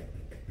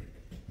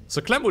 So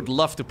Clem would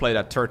love to play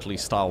that turtley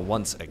style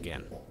once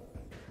again.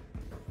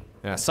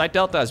 Yeah, Site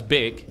Delta is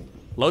big.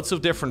 Loads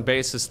of different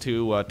bases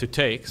to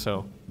take,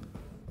 so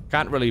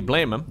can't really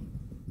blame him.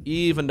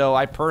 Even though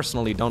I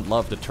personally don't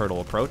love the turtle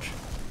approach.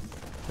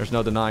 There's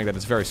no denying that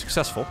it's very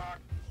successful.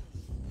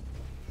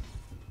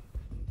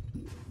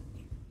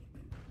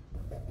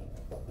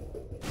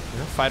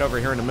 Yeah, fight over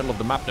here in the middle of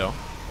the map, though.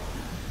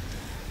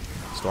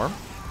 Storm.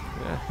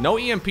 Yeah. No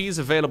EMPs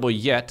available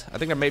yet. I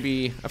think there may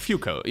be a few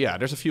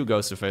there's a few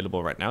ghosts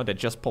available right now that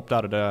just popped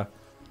out of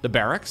the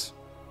barracks.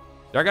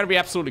 They're gonna be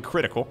absolutely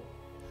critical.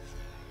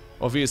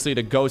 Obviously,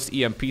 the Ghost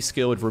EMP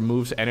skill, it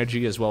removes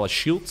energy as well as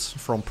shields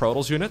from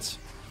Protoss units.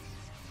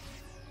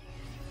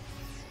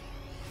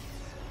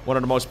 One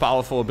of the most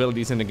powerful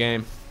abilities in the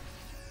game.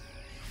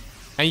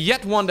 And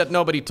yet one that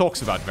nobody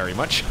talks about very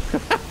much.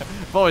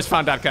 I've always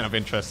found that kind of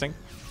interesting.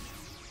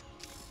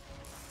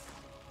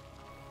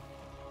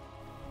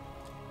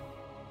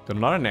 Got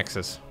another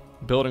Nexus.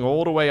 Building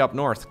all the way up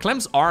north.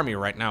 Clem's army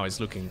right now is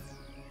looking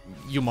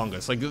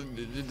humongous. Like,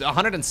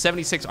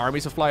 176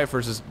 army supply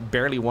versus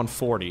barely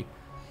 140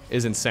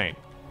 is insane.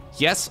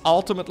 Yes,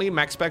 ultimately,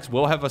 MaxPax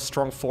will have a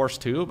strong force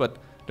too, but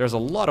there's a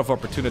lot of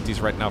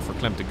opportunities right now for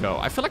Clem to go.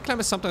 I feel like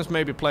Clem is sometimes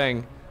maybe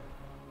playing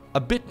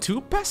a bit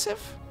too passive.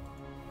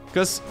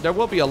 Because there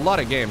will be a lot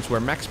of games where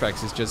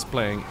MaxPax is just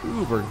playing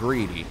uber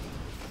greedy.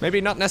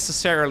 Maybe not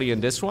necessarily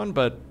in this one,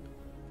 but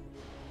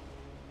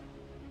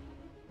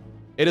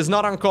it is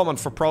not uncommon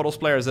for Protoss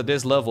players at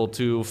this level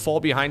to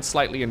fall behind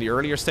slightly in the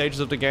earlier stages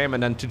of the game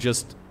and then to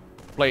just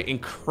play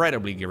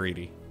incredibly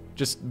greedy.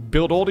 Just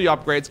build all the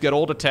upgrades, get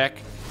all the tech.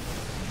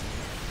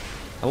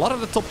 A lot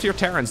of the top tier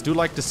Terrans do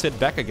like to sit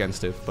back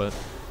against it, but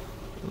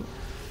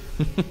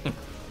it's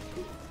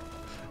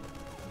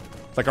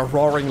like a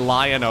roaring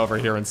lion over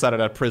here inside of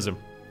that prism.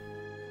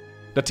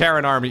 The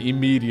Terran army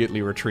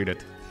immediately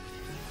retreated.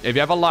 If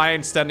you have a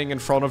lion standing in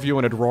front of you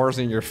and it roars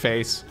in your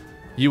face,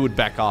 you would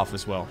back off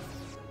as well.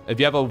 If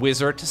you have a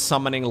wizard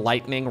summoning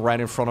lightning right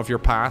in front of your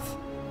path,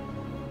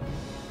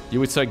 you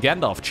would say,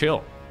 Gandalf,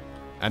 chill.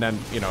 And then,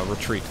 you know,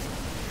 retreat.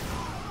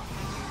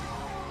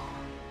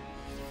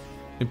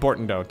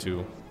 Important, though,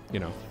 to, you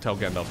know, tell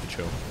Gandalf to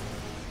chill.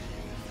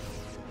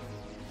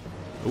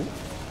 Ooh.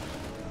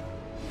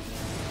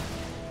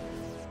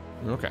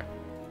 Okay.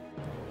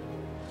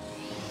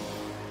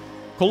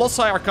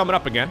 Colossi are coming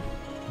up again.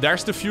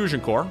 There's the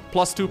fusion core.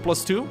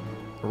 +2/+2.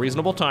 A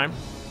reasonable time.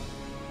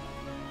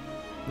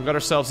 We've got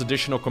ourselves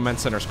additional command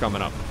centers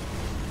coming up.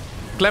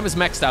 Clem is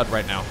maxed out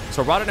right now.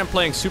 So rather than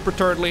playing super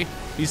turtly,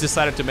 he's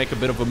decided to make a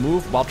bit of a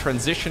move while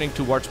transitioning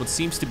towards what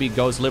seems to be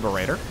Ghost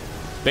Liberator.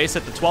 Base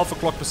at the 12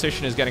 o'clock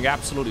position is getting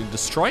absolutely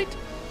destroyed.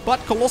 But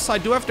Colossi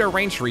do have their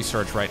range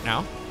research right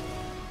now.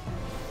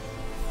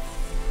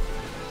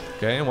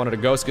 Okay, one of the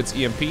ghosts gets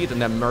EMP'd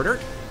and then murdered.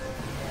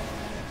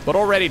 But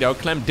already, though,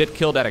 Clem did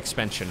kill that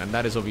expansion. And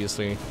that is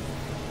obviously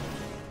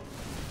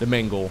the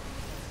main goal.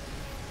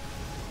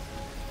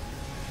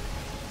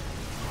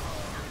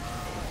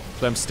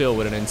 Clem still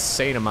with an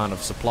insane amount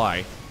of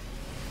supply.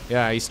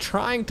 Yeah, he's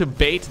trying to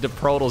bait the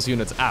Protoss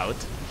units out.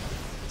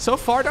 So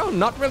far, though,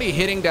 not really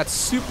hitting that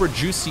super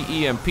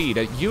juicy EMP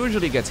that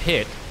usually gets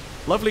hit.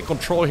 Lovely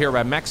control here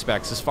by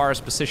MaxPax as far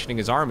as positioning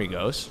his army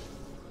goes.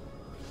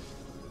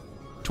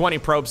 20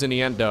 probes in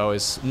the end, though,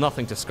 is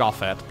nothing to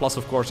scoff at. Plus,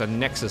 of course, a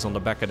Nexus on the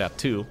back of that,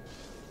 too.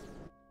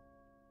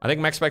 I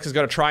think MaxPax is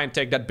going to try and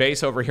take that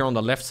base over here on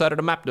the left side of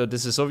the map, though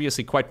this is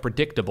obviously quite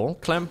predictable.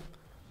 Clem,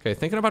 okay,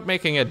 thinking about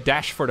making a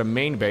dash for the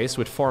main base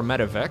with 4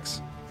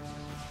 medevacs.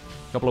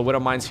 Couple of Widow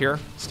Mines here,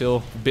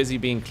 still busy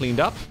being cleaned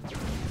up.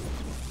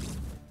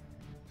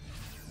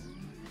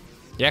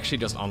 He actually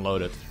just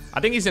unloaded. I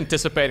think he's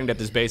anticipating that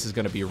this base is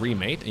going to be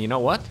remade. And you know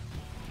what?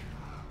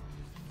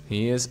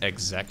 He is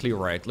exactly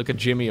right. Look at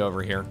Jimmy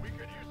over here.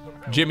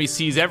 Jimmy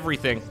sees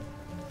everything.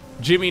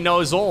 Jimmy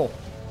knows all.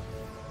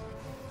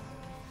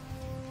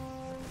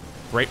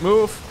 Great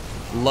move.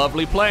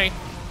 Lovely play.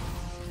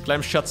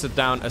 Clem shuts it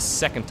down a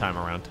second time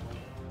around.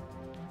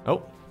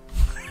 Oh.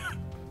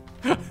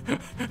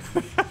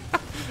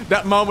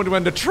 That moment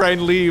when the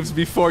train leaves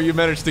before you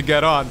manage to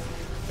get on.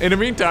 In the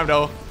meantime,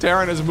 though,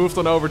 Terran has moved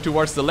on over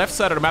towards the left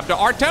side of the map. There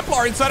are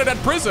Templar inside of that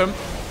prism.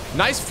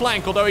 Nice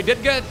flank, although he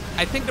did get,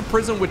 I think, the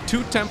prism with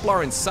 2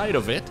 Templar inside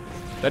of it.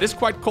 That is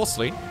quite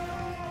costly.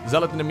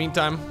 Zealot in the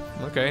meantime,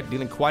 okay,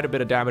 dealing quite a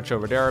bit of damage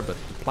over there, but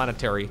the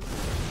Planetary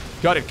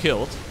got it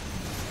killed.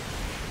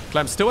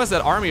 Clem still has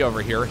that army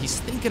over here. He's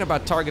thinking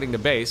about targeting the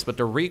base, but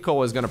the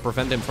recall is going to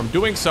prevent him from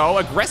doing so.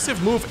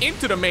 Aggressive move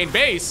into the main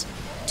base.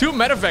 2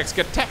 medevacs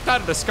get tapped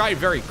out of the sky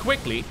very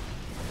quickly.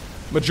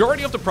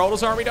 Majority of the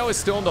Protoss army, though, is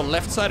still on the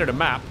left side of the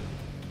map.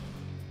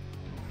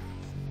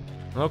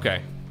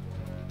 Okay.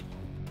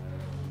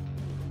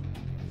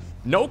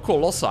 No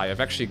Colossi have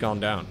actually gone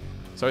down.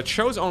 So it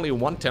shows only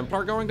 1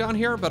 Templar going down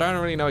here, but I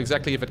don't really know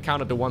exactly if it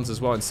counted the ones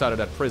as well inside of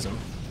that prism.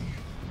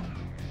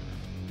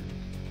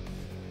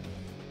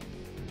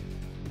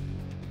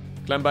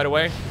 Clem, by the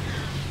way,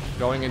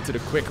 going into the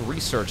quick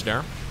research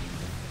there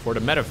for the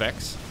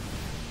medevacs.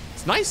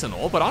 It's nice and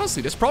all, but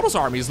honestly, this Protoss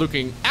army is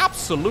looking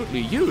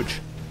absolutely huge.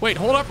 Wait,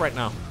 hold up right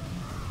now.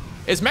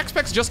 Is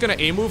MaxPax just gonna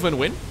A-move and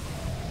win?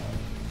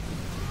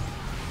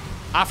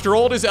 After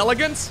all this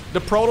elegance,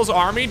 the Protoss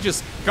army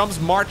just comes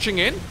marching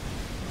in?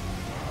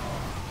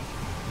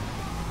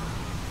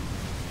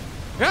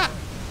 Yeah.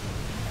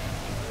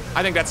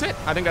 I think that's it.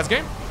 I think that's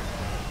game.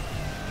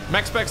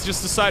 MaxPax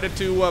just decided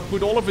to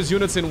put all of his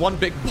units in one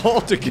big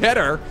ball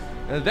together.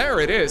 And there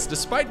it is.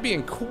 Despite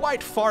being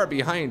quite far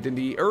behind in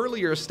the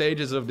earlier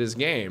stages of this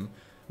game,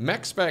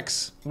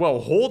 MaxPax, well,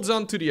 holds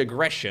on to the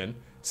aggression,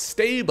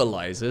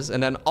 stabilizes,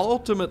 and then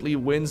ultimately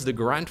wins the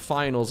grand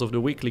finals of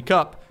the Weekly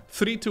Cup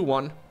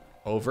 3-1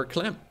 over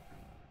Clem.